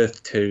days,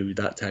 Earth 2,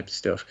 that type of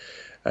stuff.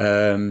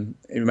 It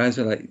reminds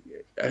me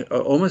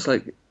almost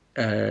like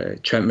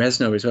Trent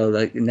Reznor as well,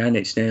 like Nine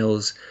Inch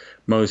Nails,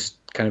 most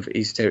kind of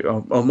esoteric,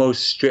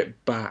 almost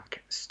stripped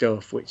back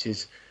stuff, which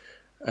is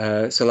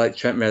so like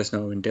Trent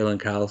Reznor and Dylan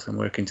Carlson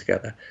working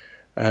together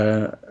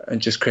and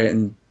just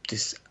creating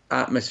this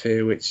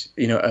atmosphere, which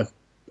a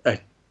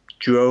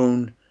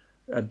drone,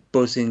 a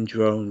buzzing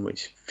drone,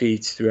 which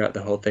feeds throughout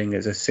the whole thing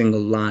as a single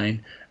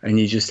line, and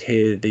you just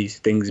hear these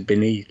things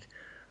beneath.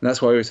 And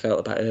that's what I always felt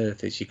about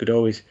Earth, is you could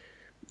always,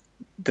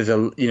 there's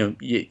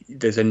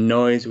a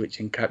noise which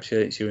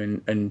encapsulates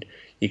you, and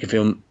you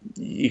can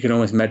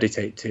almost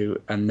meditate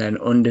to, and then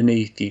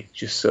underneath you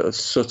just sort of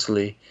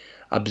subtly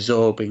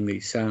absorbing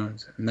these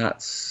sounds, and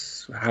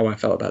that's how I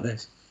felt about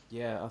this.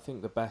 Yeah, I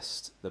think the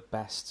best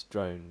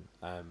drone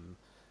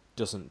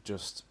doesn't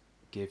just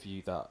give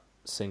you that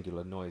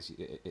singular noise.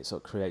 It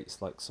sort of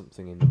creates like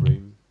something in the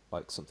room,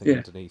 like something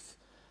underneath.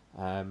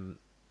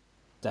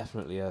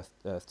 Definitely Earth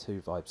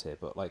 2 vibes here,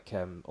 but like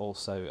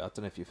also, I don't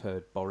know if you've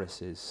heard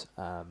Boris's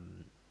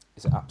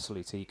is it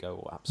Absolute Ego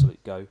or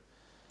Absolute Go?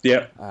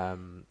 Yeah.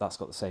 That's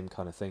got the same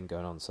kind of thing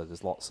going on. So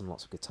there's lots and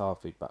lots of guitar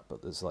feedback,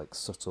 but there's like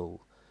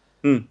subtle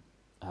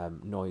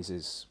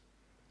noises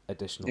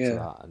additional to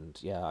that. And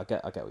I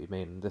get what you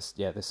mean. This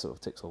sort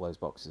of ticks all those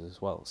boxes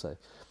as well. So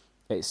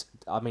it's,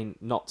 I mean,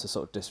 not to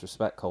sort of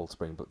disrespect Cold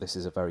Spring, but this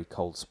is a very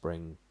Cold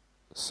Spring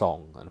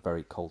song and a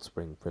very Cold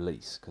Spring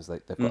release, because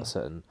they've got a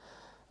certain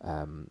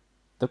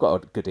they've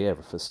got a good ear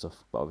for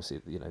stuff, but obviously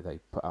they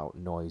put out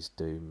noise,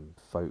 doom,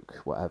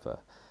 folk, whatever.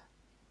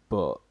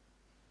 But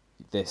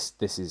this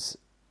is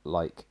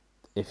like,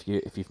 if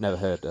you've never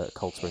heard a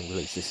Cold Spring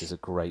release, this is a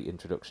great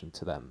introduction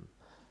to them.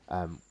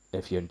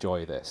 If you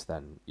enjoy this,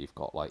 then you've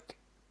got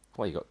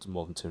you've got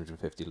more than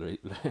 250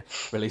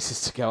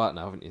 releases to go out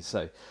now, haven't you?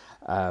 So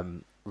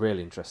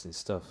really interesting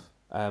stuff.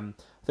 I think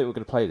we're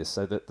going to play this.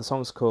 So the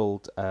song's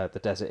called The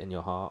Desert in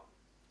Your Heart,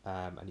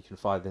 and you can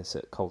find this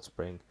at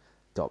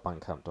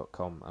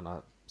coldspring.bandcamp.com, and I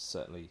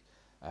certainly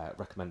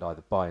recommend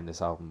either buying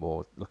this album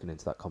or looking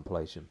into that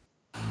compilation.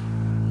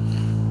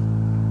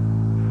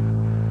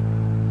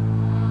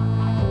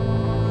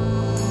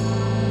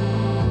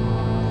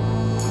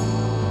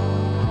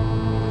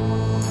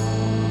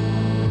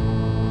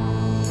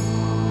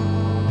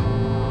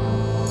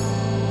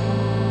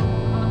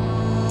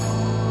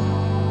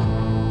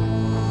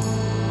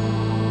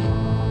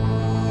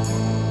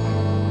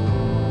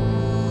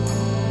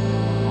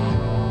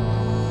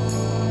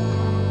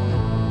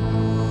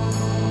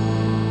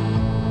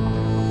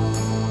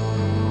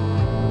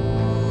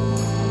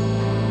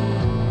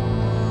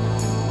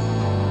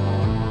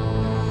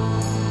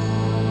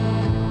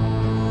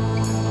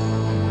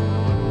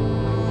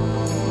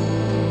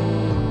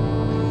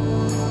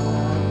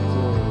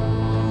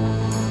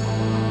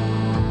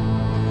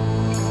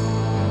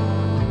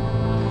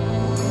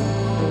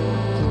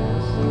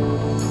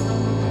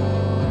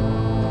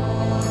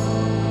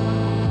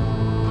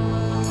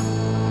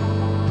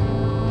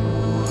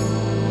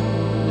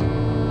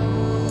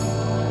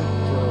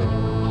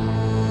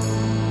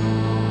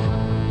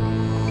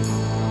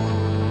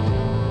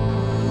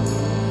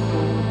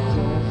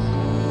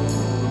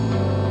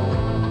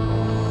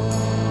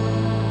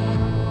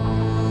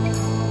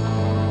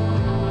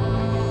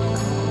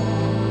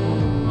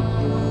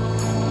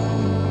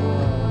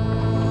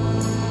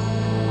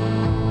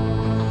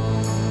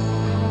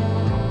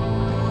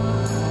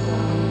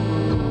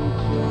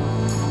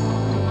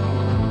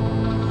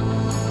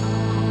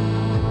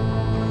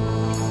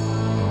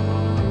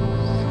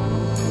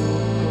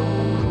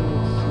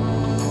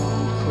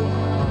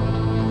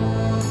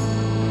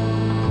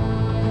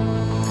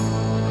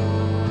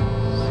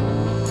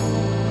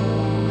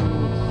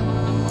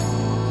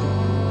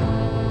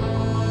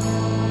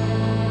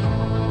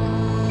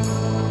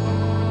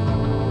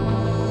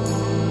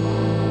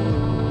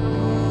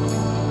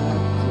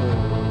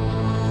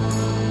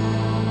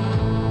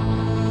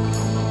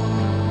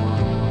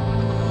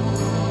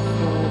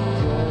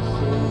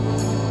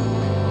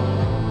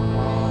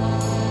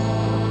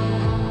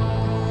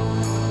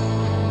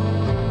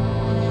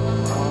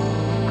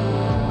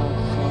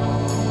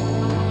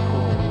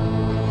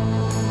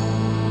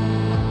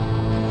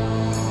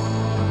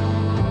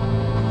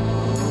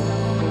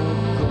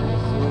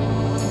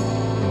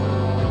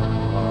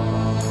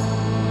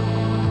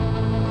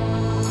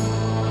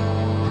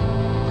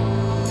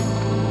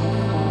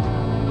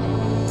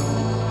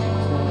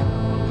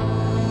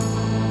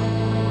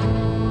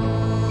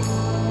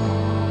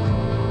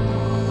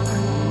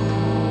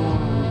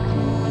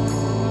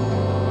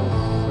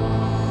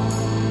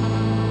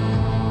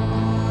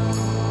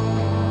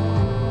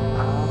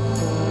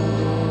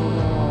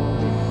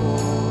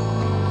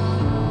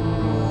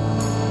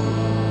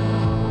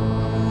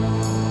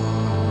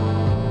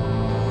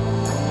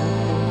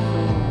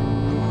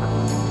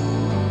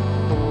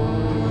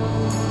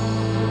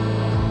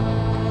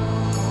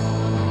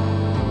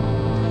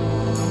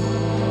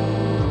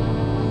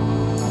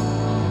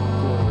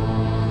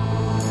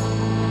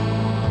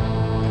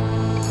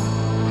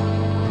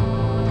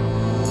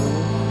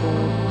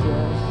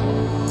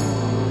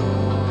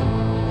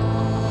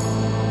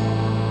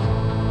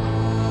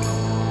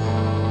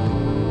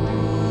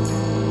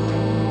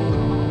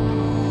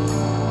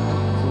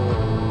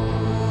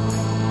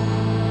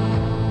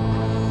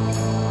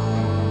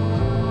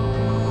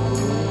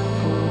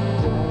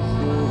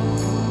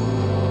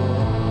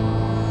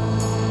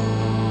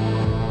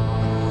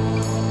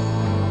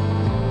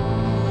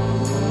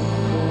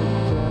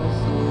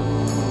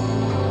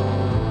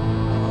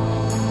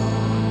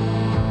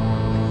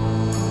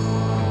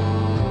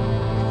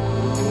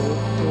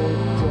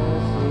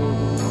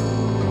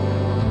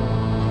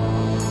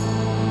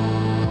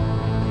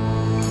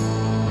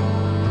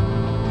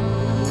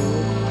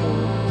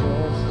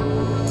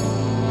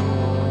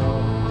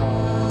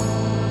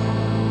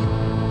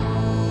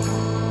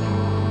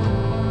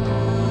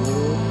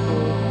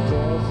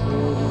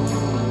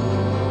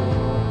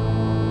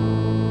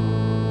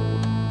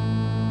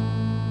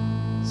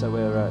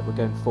 we're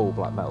going full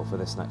black metal for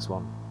this next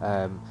one.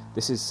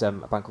 This is a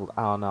band called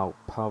Anaut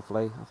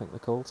Pavle, I think they're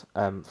called,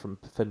 from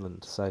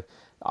Finland. So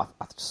I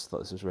just thought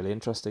this was really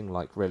interesting,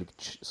 like really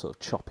sort of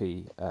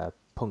choppy,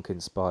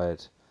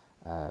 punk-inspired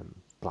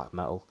black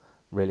metal.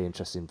 Really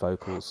interesting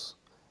vocals.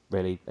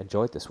 Really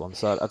enjoyed this one.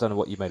 So I don't know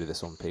what you made of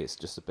this one, Pete. It's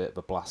just a bit of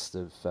a blast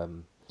of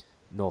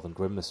northern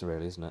grimness,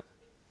 really, isn't it?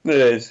 It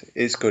is.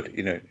 It's good.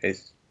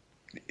 It's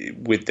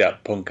with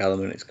that punk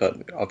element. It's got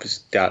obvious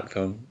dark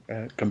tone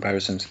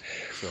comparisons.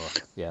 Sure.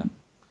 Yeah.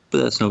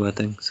 But that's no bad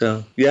thing.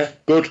 So yeah,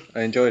 good.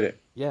 I enjoyed it.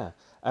 Yeah.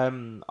 I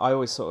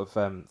always sort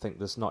of think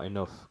there's not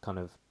enough kind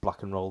of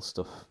black and roll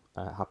stuff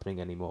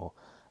happening anymore.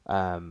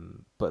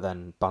 But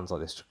then bands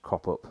like this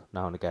crop up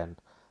now and again.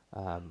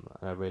 And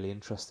are really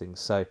interesting.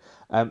 So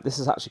this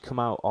has actually come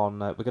out on.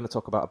 We're going to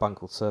talk about a band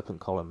called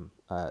Serpent Column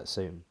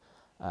soon,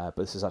 but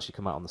this has actually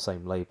come out on the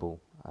same label.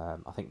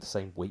 I think the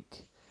same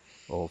week,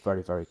 or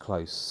very very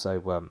close.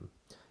 So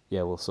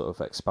yeah, we'll sort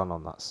of expand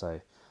on that. So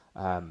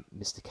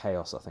Mr.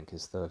 Chaos, I think,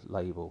 is the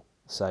label.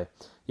 So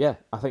yeah,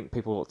 I think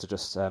people ought to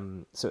just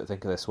sort of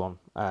think of this one.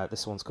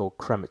 This one's called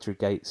Crematory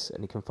Gates,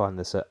 and you can find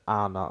this at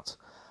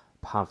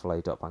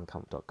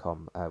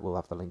arnautpavle.bandcamp.com. We'll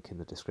have the link in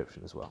the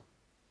description as well.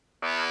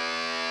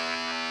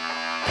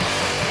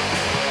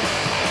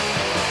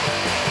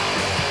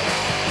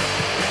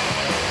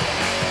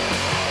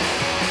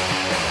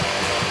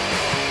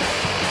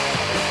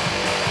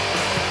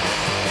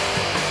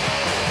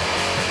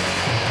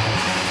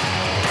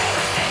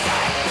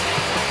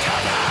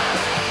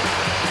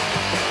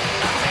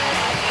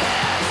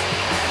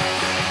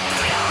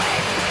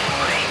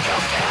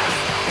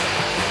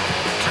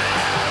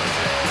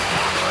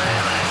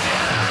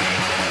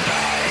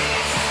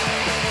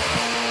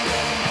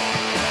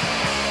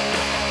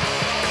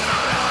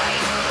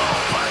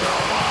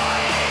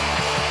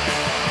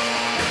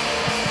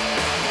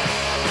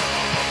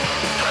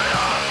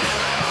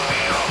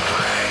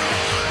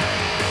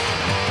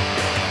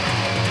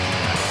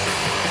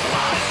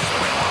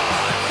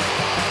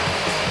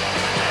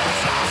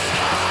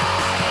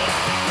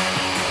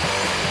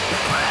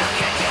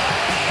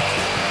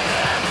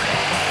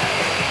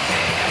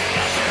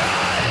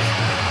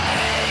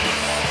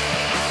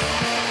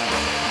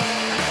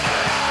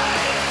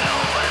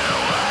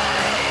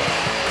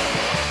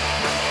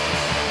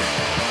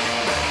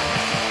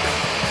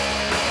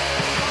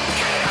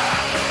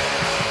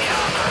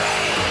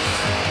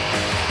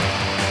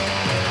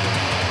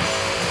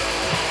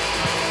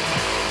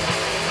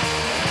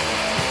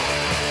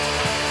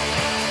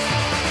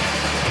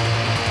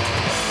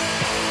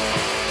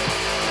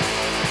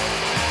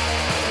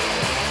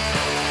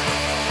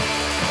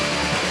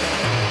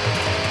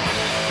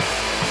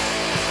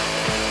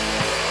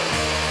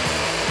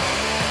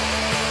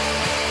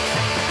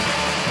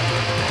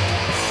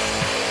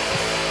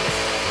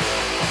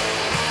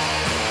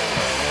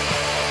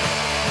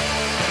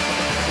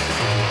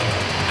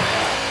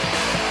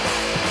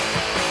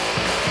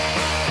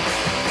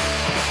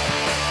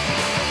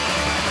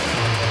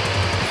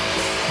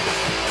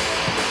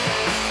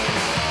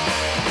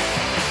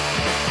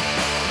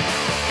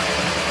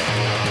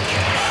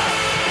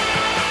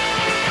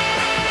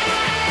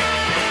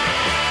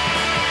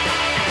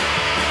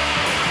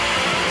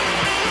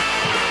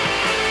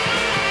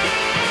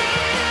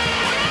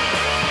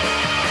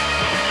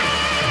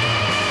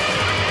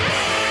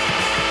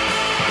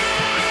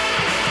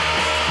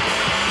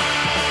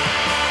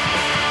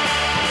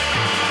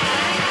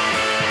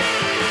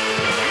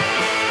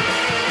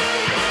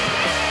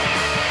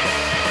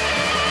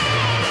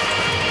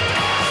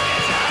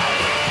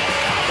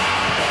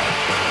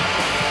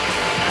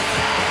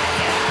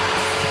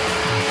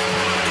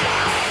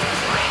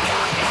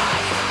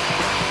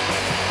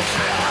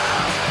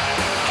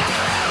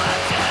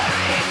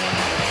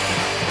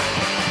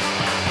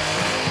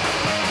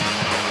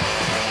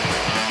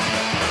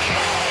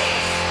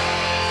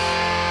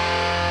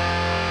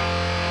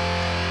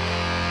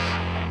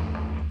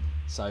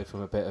 So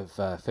from a bit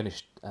of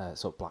finished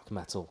sort of black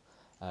metal,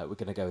 we're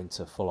going to go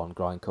into full-on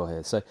grindcore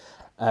here. So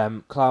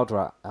Cloud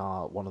Rat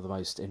are one of the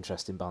most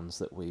interesting bands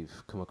that we've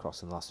come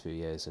across in the last few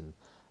years, and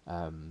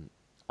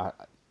I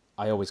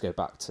always go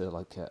back to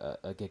like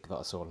a gig that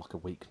I saw like a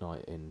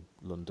weeknight in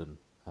London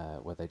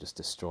where they just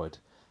destroyed,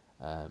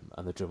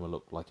 and the drummer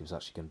looked like he was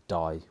actually going to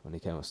die when he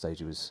came on stage.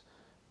 He was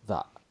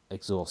that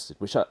exhausted,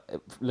 which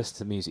listen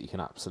to music you can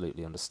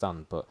absolutely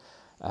understand, but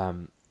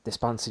this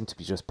band seemed to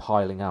be just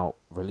piling out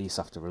release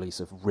after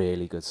release of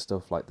really good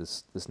stuff. Like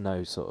there's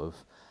no sort of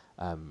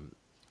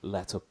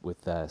let up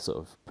with their sort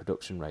of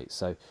production rate.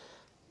 So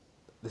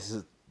this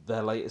is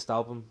their latest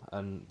album,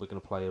 and we're going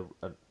to play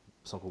a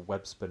song called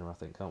Webspinner, I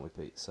think, aren't we,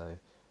 Pete? So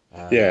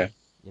yeah,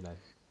 you know,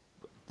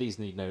 these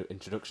need no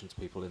introduction to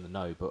people in the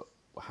know, but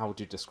how would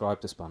you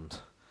describe this band?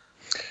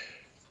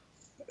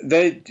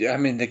 They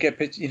get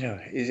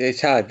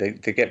it's hard.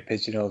 They get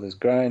pigeonholed as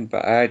grind,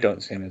 but I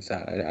don't see them as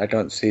that. I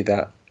don't see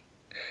that.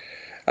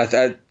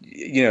 And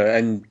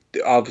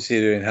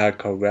obviously they're in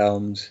hardcore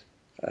realms.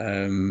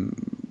 I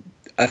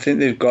think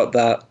they've got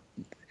that.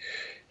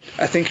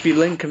 I think if you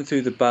link them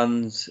through the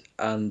bands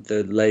and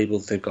the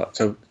labels they've got,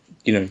 so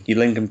you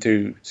link them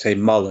through, say,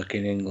 Moloch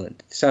in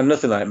England, they sound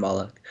nothing like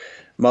Moloch.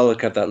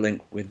 Moloch had that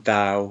link with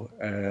Thou,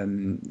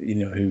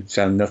 who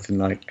sound nothing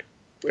like,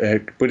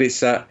 but it's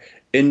that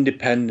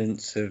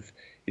independence of,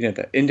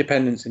 that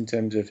independence in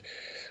terms of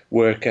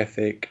work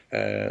ethic,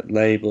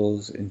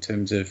 labels, in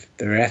terms of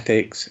their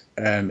ethics,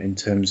 in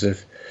terms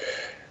of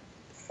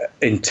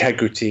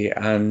integrity,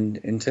 and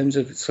in terms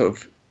of sort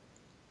of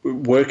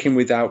working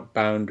without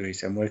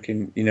boundaries and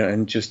working,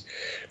 and just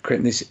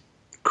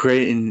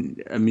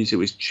creating a music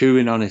which is true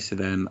and honest to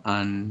them,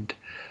 and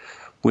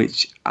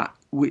which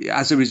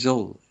as a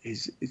result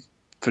is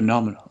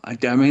phenomenal. I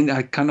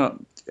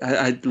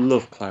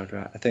love Cloud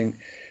Rat. I think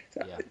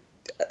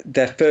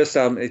their first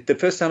album, the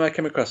first time I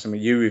came across them,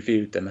 you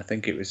reviewed them. I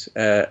think it was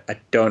I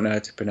don't know how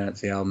to pronounce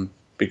the album.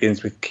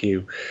 Begins with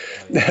Q.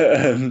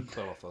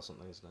 Cloth or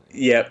something, isn't it?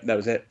 Yeah, that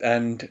was it.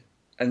 And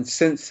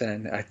since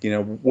then, I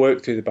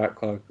worked through the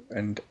backlog,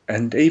 and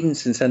even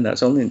since then,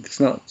 it's only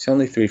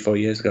 3-4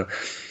 years ago.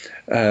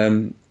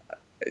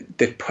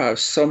 They've put out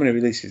so many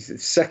releases.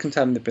 It's the second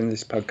time they've been on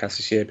this podcast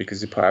this year,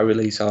 because they put out a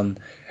release on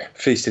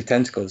Feast of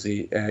Tentacles,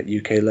 the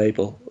UK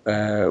label,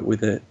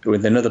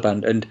 with another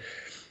band, and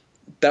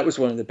that was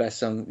one of the best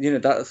songs.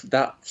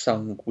 That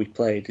song we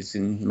played is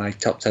in my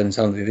top 10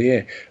 songs of the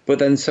year. But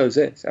then so is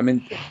this. I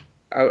mean,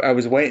 I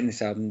was waiting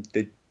this album.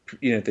 They're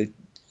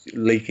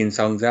leaking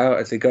songs out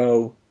as they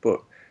go,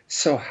 but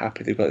so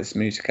happy they've got this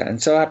music out,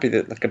 and so happy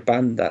that like a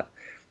band that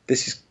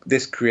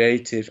this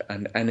creative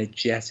and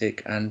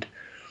energetic and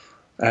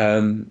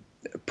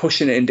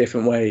pushing it in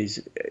different ways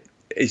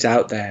is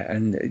out there.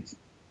 And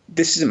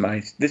this isn't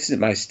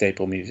my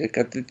staple music.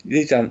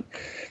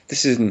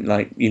 This isn't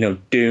like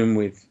doom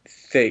with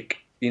thick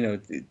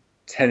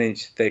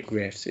 10-inch thick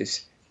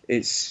riffs.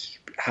 It's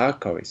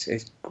hardcore.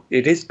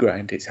 It is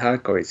grind. It's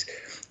hardcore. It's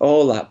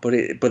all that,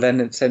 but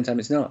then at the same time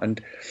it's not. And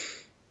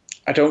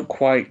I don't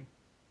quite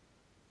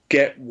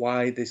get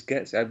why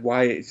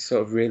it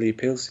sort of really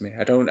appeals to me.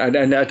 I don't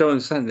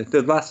understand.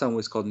 The last song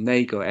was called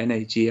Nago,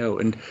 Nago,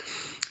 and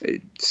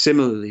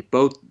similarly,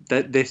 both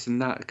this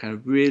and that kind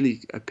of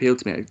really appealed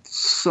to me.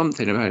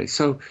 Something about it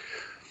so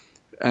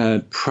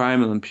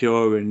primal and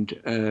pure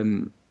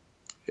and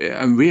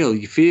real.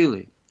 You feel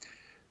it.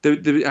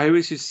 I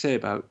always used to say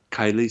about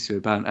Kailisa, a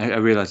band. I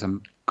realise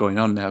I'm going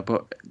on now,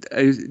 but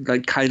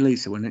like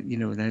Kailisa, when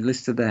I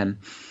listen to them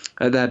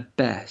at their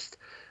best,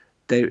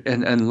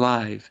 and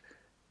live,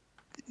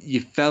 you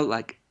felt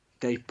like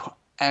they put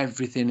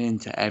everything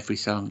into every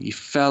song. You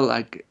felt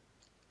like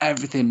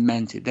everything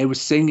meant it. They were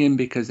singing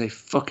because they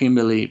fucking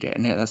believed it,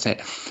 and that's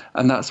it.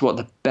 And that's what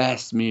the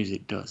best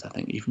music does. I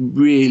think you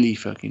really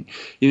fucking,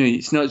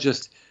 it's not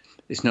just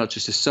a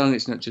song.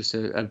 It's not just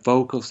a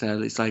vocal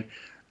style. It's like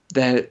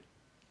their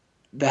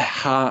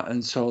heart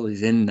and soul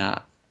is in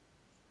that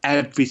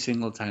every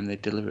single time they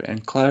deliver it.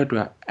 And Cloud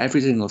Rat,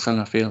 every single song,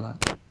 I feel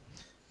that.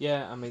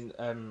 Yeah, I mean,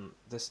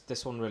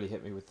 this one really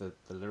hit me with the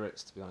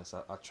lyrics, to be honest.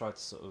 I tried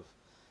to sort of...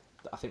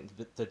 I think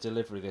the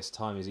delivery this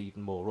time is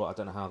even more raw. I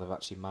don't know how they've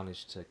actually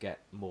managed to get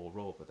more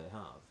raw, but they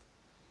have.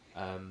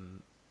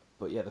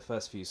 But yeah, the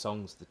first few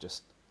songs, they're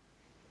just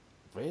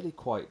really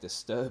quite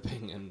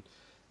disturbing, and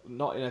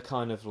not in a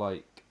kind of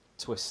like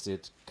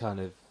twisted kind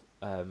of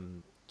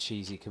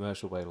cheesy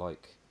commercial way,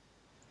 like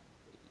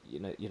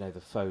the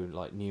phone,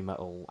 like new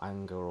metal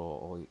anger,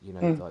 or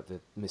like the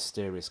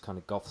mysterious kind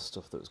of goth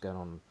stuff that was going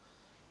on.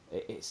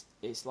 It's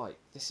like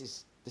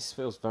this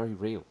feels very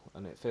real,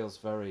 and it feels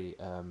very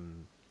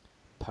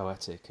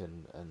poetic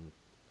and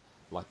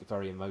like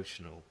very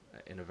emotional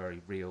in a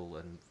very real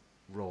and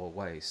raw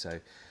way. So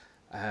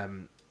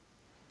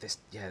this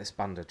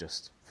band are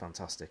just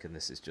fantastic, and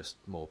this is just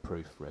more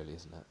proof, really,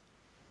 isn't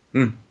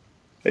it?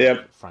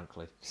 Yeah.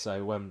 Frankly. So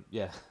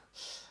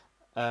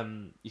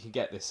you can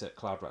get this at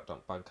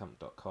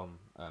cloudrat.bandcamp.com.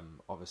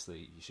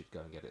 Obviously, you should go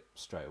and get it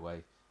straight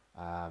away.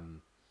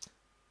 And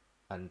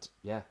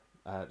yeah.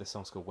 This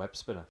song's called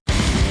Webspinner.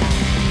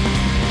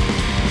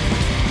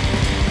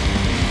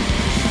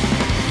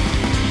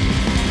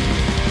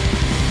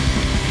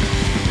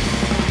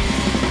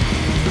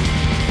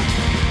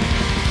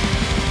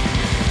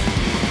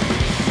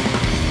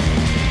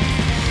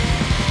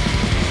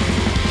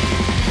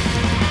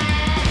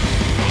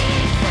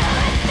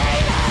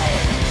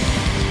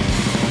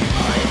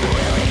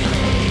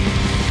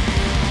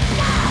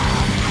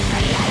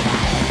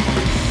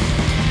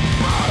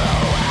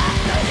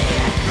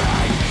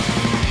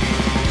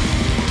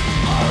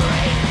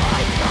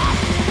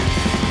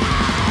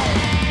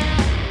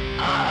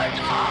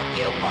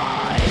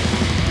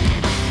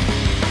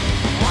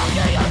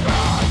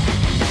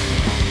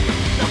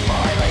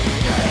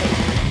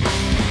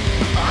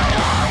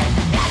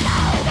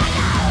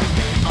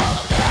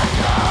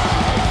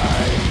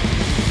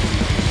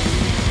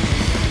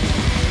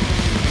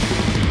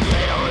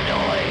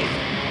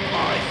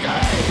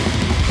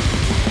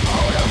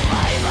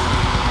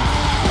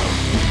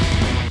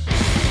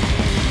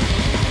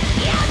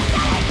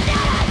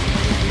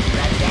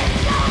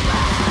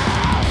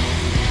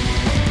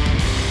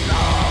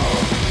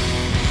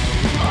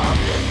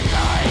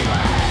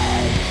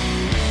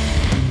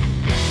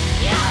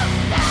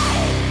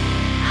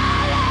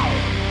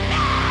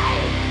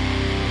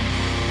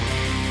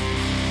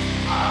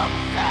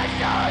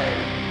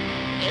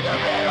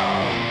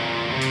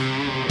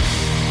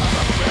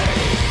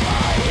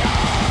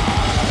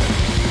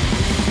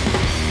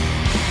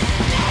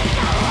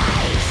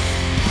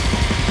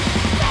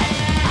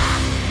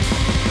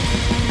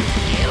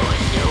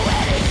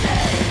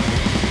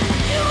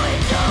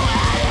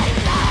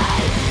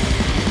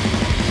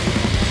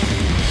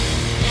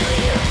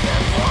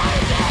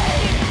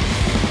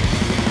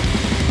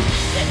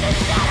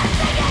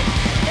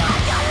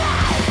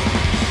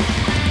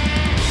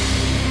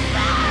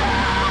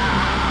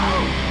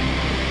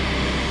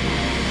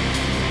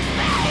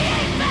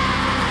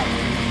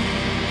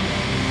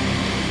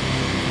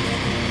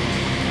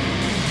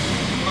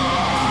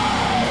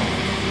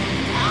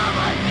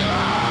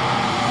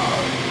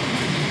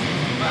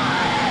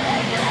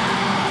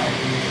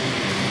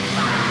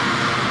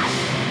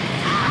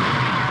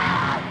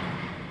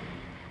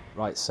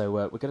 Right, so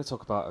we're going to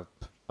talk about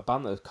a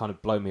band that has kind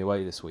of blown me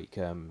away this week.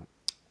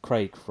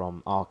 Craig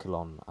from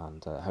Archilon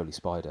and Holy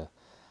Spider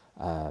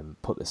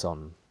put this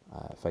on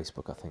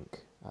Facebook, I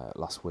think,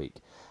 last week.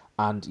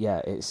 And yeah,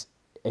 it's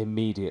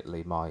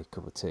immediately my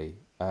cup of tea.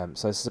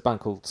 So this is a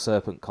band called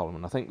Serpent Column,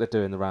 and I think they're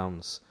doing the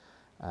rounds.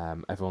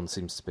 Everyone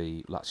seems to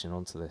be latching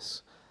onto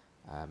this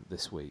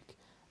week.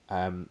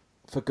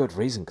 For good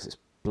reason, because it's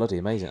bloody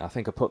amazing. I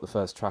think I put the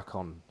first track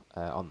on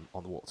the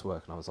walk to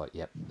work, and I was like,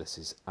 "Yep, this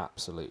is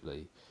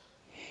absolutely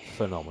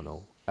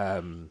phenomenal."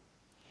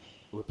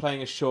 We're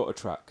playing a shorter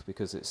track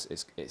because it's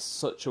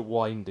such a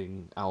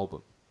winding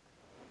album.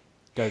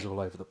 Goes all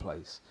over the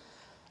place.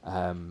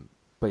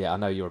 But yeah, I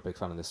know you're a big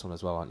fan of this one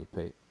as well, aren't you,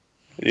 Pete?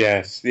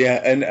 Yes,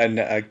 yeah, and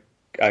I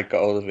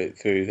got all of it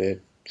through the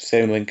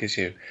same link as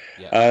you.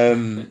 Yeah.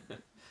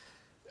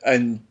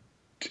 And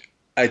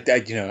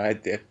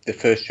the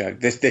first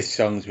track. This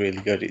song's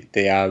really good.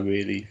 They are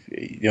really,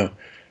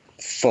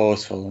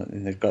 forceful,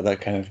 and they've got that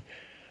kind of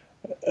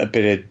a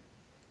bit of,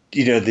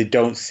 they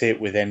don't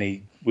sit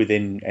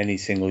within any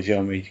single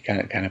genre. You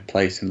can't kind of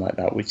place them like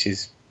that, which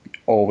is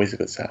always a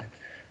good sign.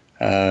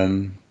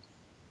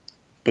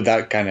 But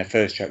that kind of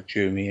first track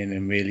drew me in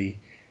and really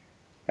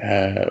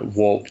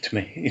warped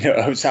me.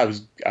 I was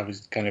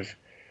kind of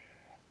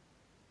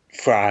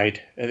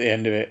fried at the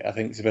end of it. I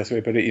think it's the best way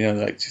to put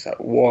it. Just like,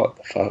 what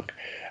the fuck.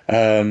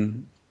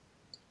 And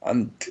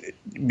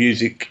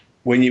music,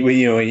 when you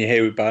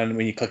hear a band,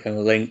 when you click on a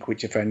link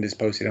which a friend has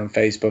posted on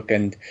Facebook,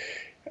 and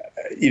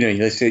you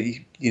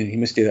listen, you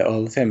must do that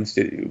all the time.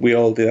 We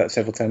all do that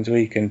several times a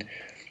week, and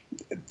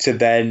to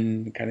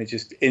then kind of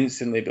just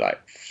instantly be like,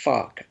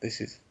 fuck,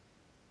 this is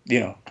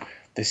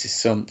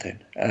something.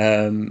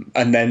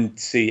 And then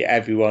see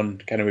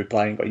everyone kind of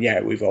replying, going,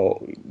 yeah, we've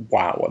all,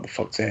 wow, what the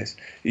fuck's this?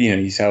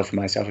 Yourself and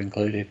myself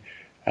included.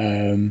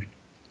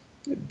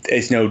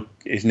 It's no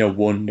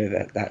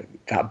wonder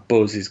that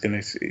buzz is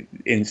going to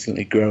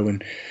instantly grow.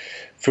 And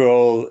for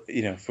all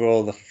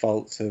the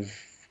faults of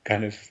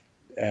kind of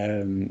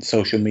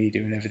social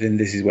media and everything,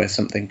 this is where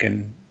something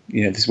can,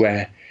 this is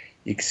where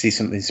you can see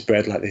something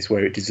spread like this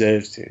where it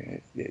deserves to.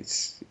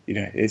 It's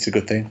a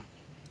good thing.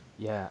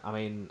 Yeah, I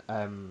mean,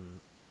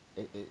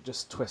 it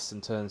just twists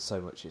and turns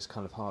so much. It's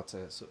kind of hard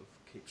to sort of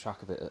keep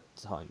track of it at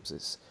times.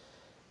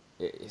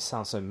 It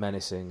sounds so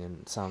menacing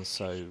and sounds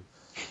so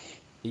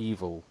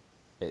evil.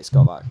 It's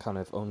got that kind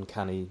of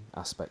uncanny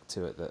aspect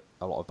to it that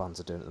a lot of bands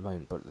are doing at the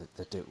moment, but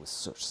they do it with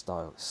such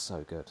style. It's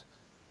so good.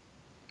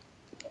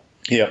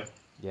 Yeah.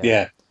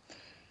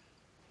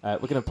 We're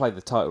going to play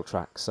the title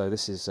track. So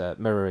this is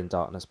Mirror in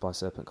Darkness by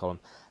Serpent Column.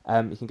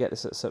 You can get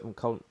this at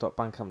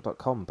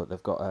serpentcolumn.bandcamp.com, but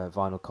they've got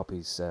vinyl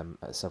copies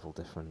at several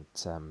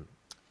different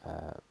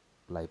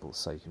labels,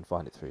 so you can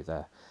find it through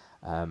there.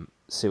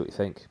 See what you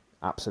think.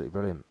 Absolutely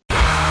brilliant.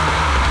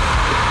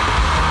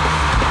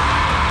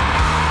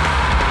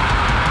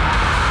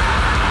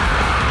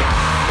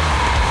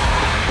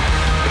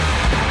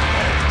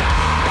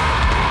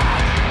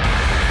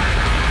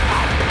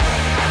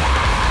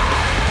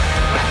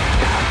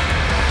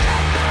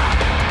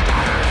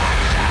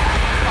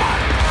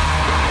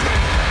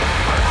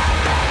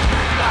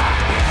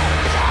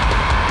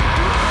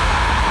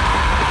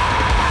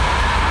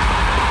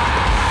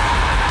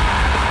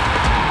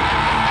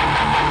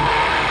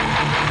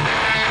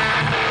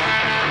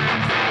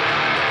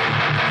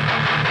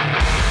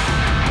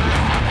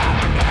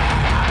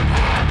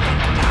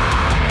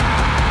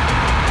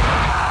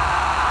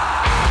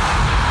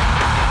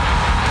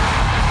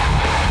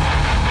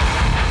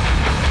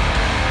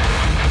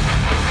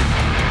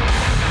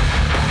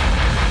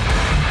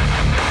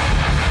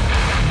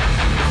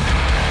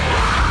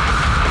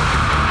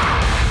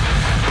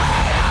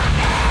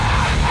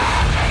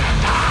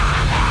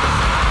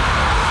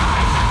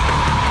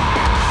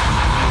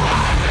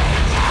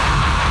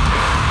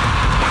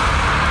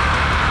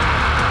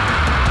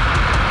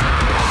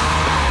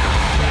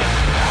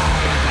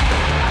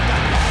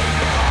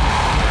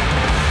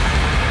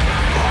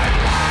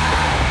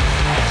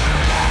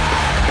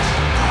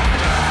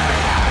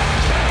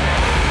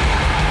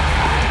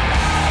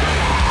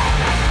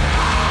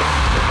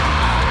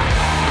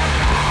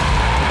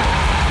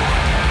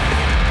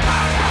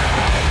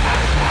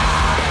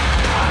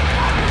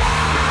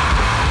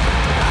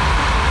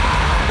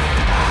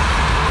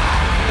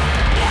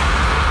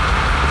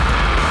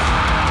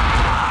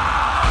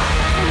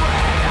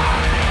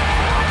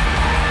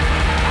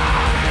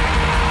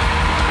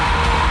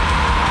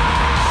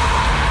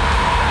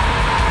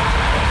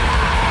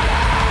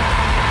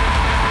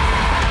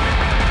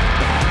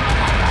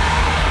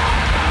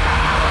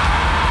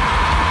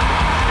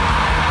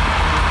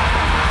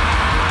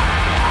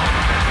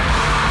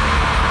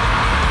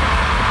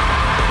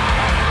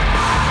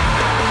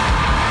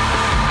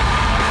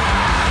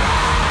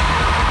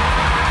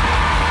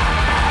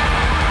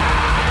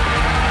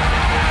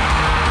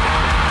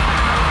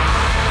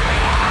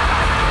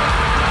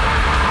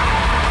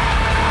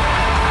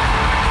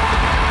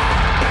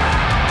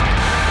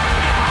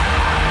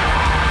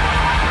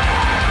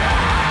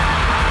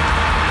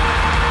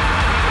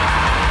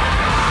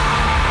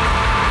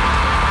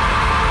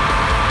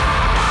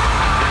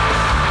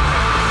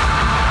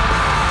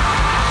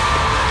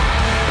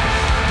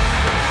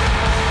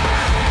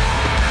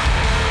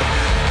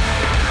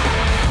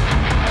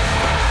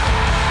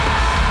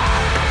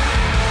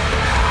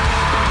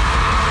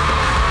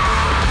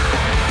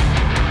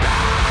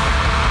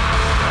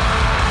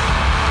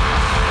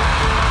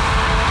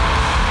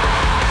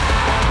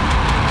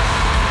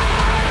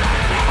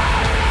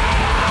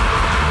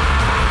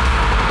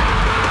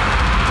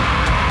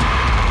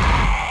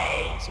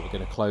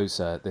 close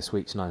this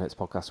week's Ninehertz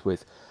podcast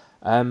with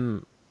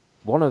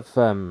one of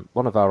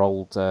our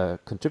old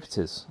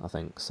contributors, I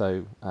think.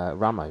 So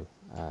Ramo,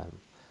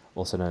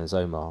 also known as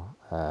Omar,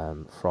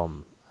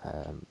 from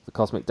the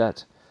Cosmic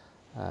Dead.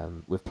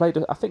 We've played.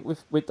 I think I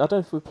don't know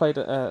if we've played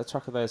a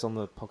track of theirs on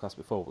the podcast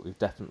before, but we've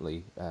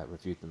definitely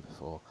reviewed them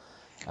before.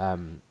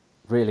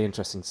 Really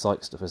interesting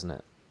psych stuff, isn't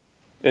it?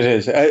 It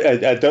is.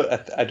 I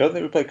don't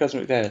think we played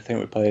Cosmic Dead. I think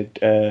we played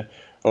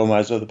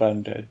Omar's other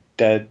band,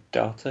 Dead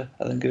Daughter,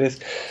 I think it is.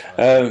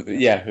 Who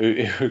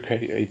were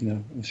great, even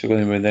though I'm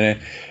struggling with their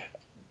name.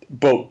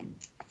 But,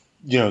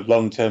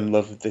 long-term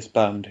love of this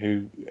band,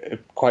 who are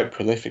quite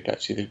prolific,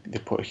 actually. They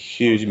put a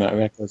huge amount of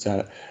records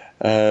out.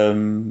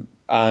 And,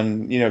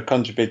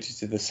 contributed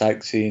to the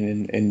psych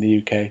scene in the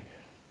UK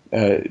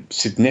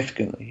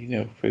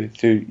significantly,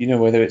 through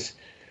whether it's,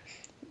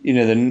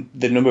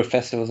 the number of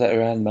festivals that are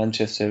around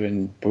Manchester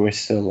and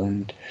Bristol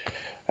and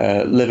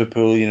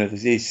Liverpool,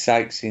 there's these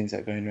psych scenes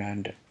that are going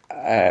around,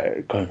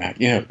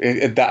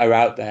 that are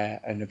out there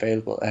and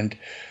available. And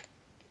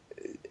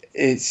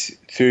it's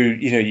through,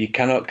 you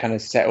cannot kind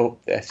of set up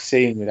a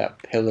scene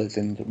without pillars,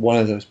 and one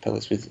of those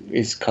pillars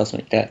is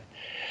Cosmic Death.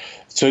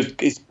 So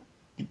it's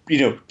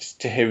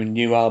to hear a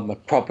new album, a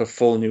proper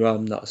full new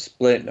album, not a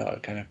split, not a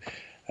kind of,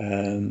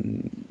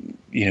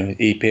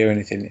 EP or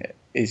anything,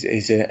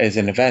 is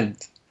an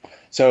event.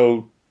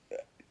 So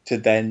to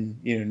then,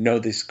 know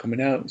this is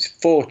coming out, it's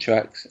 4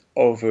 tracks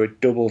over a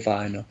double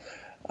vinyl,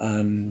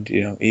 and,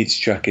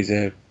 each track is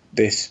a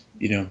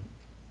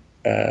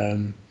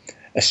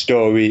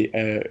story,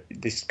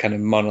 this kind of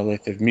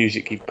monolith of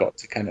music you've got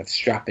to kind of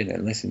strap in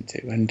and listen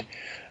to and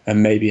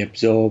maybe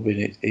absorb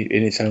in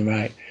its own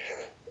right.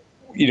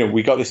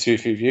 We got this through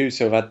reviews,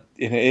 so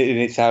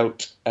it's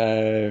out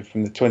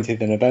from the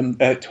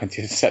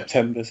 20th of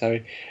September,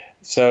 sorry.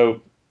 So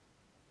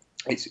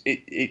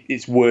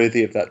it's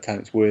worthy of that time.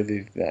 It's worthy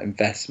of that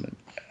investment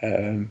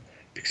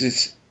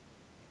because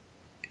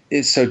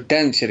it's so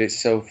dense yet it's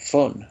so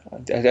fun. I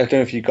don't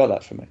know if you got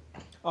that from it.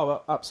 Oh,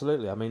 well,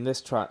 absolutely. I mean,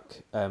 this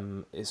track,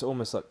 it's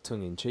almost like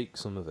tongue-in-cheek,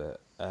 some of it.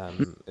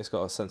 It's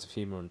got a sense of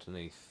humour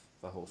underneath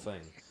the whole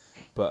thing.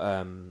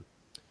 But,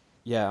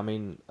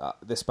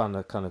 this band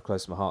are kind of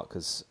close to my heart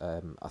because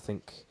I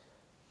think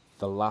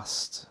the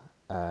last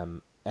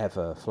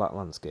ever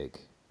Flatlands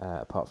gig,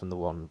 apart from the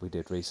one we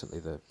did recently,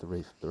 the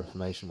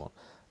Reformation one,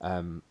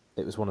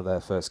 it was one of their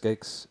first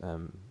gigs.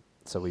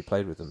 So we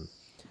played with them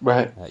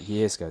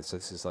years ago. So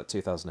this is like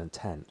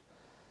 2010.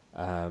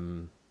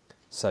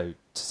 So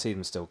to see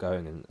them still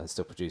going and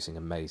still producing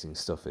amazing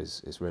stuff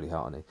is really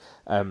heartening.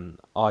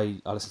 I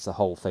listened to the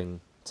whole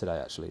thing today,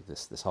 actually,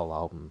 this whole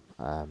album.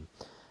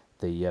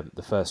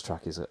 The first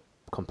track is a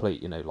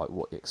complete, like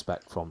what you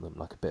expect from them,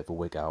 like a bit of a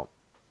wig out,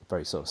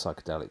 very sort of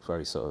psychedelic,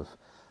 very sort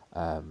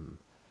of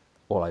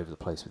all over the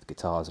place with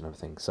guitars and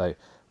everything. So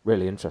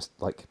really interesting,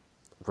 like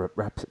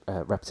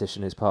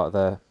repetition is part of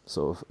their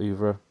sort of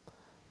oeuvre,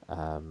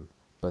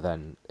 but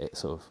then it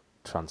sort of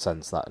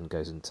transcends that and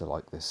goes into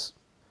like this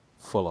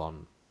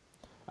full-on,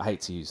 I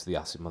hate to use the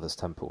Acid Mother's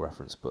Temple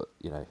reference, but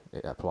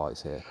it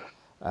applies here.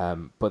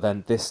 But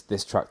then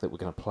this track that we're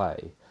going to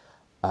play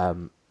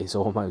is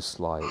almost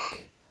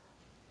like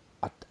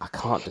I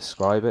can't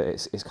describe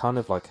it. It's kind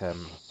of like a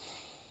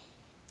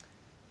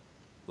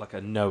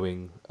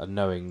knowing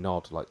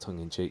nod, like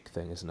tongue-in-cheek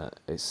thing, isn't it?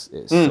 It's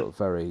sort of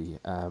very.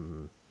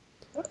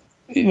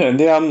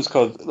 The album's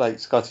called like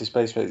Scottish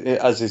Space,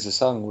 as is the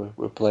song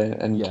we're playing,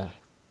 and yeah,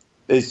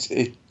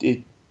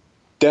 it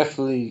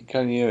definitely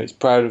kind of it's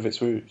proud of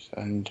its roots,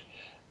 and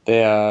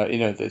they are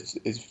it's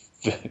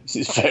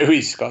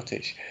very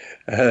Scottish.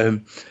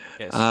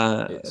 it's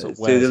sort of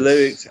so the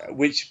lyrics,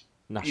 which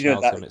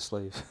national anthem on its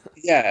sleeve.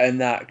 Yeah,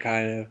 and that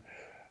kind of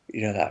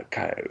that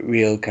kind of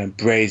real kind of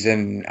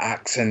brazen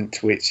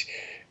accent, which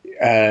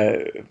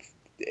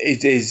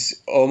it is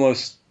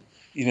almost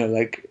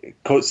like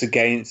cuts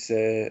against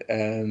the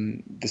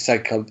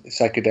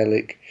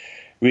psychedelic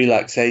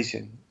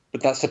relaxation.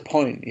 But that's the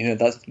point,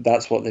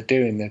 that's what they're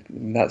doing.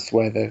 That's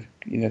where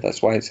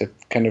that's why it's a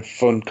kind of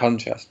fun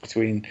contrast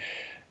between,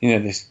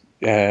 this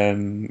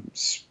not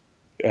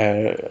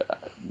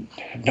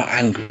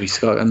angry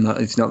Scot.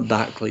 It's not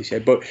that cliche,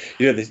 but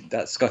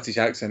that Scottish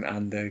accent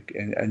and the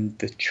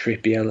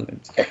trippy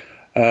elements,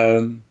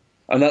 and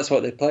that's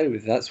what they play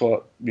with. That's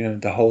what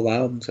the whole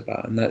album's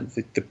about, and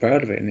they're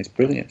proud of it, and it's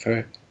brilliant for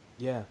it.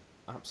 Yeah,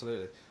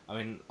 absolutely. I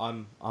mean,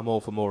 I'm all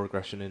for more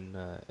aggression in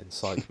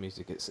psych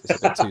music. It's a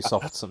bit too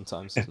soft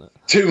sometimes, isn't it?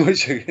 Too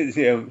much,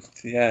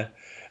 yeah.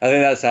 I think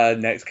that's our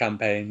next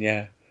campaign.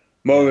 Yeah,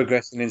 more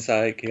aggression in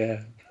psych.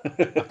 Yeah.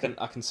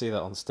 I can see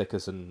that on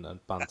stickers and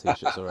band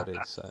t-shirts already.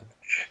 So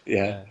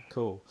yeah,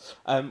 cool.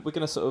 We're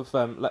going to sort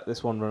of let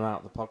this one run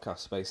out the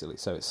podcast basically.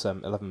 So it's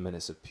 11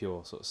 minutes of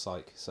pure sort of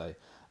psych. So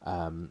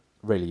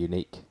really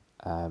unique.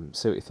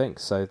 See what you think.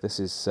 So this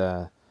is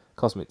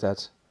Cosmic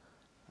Dead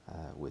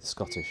with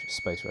Scottish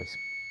Space Race.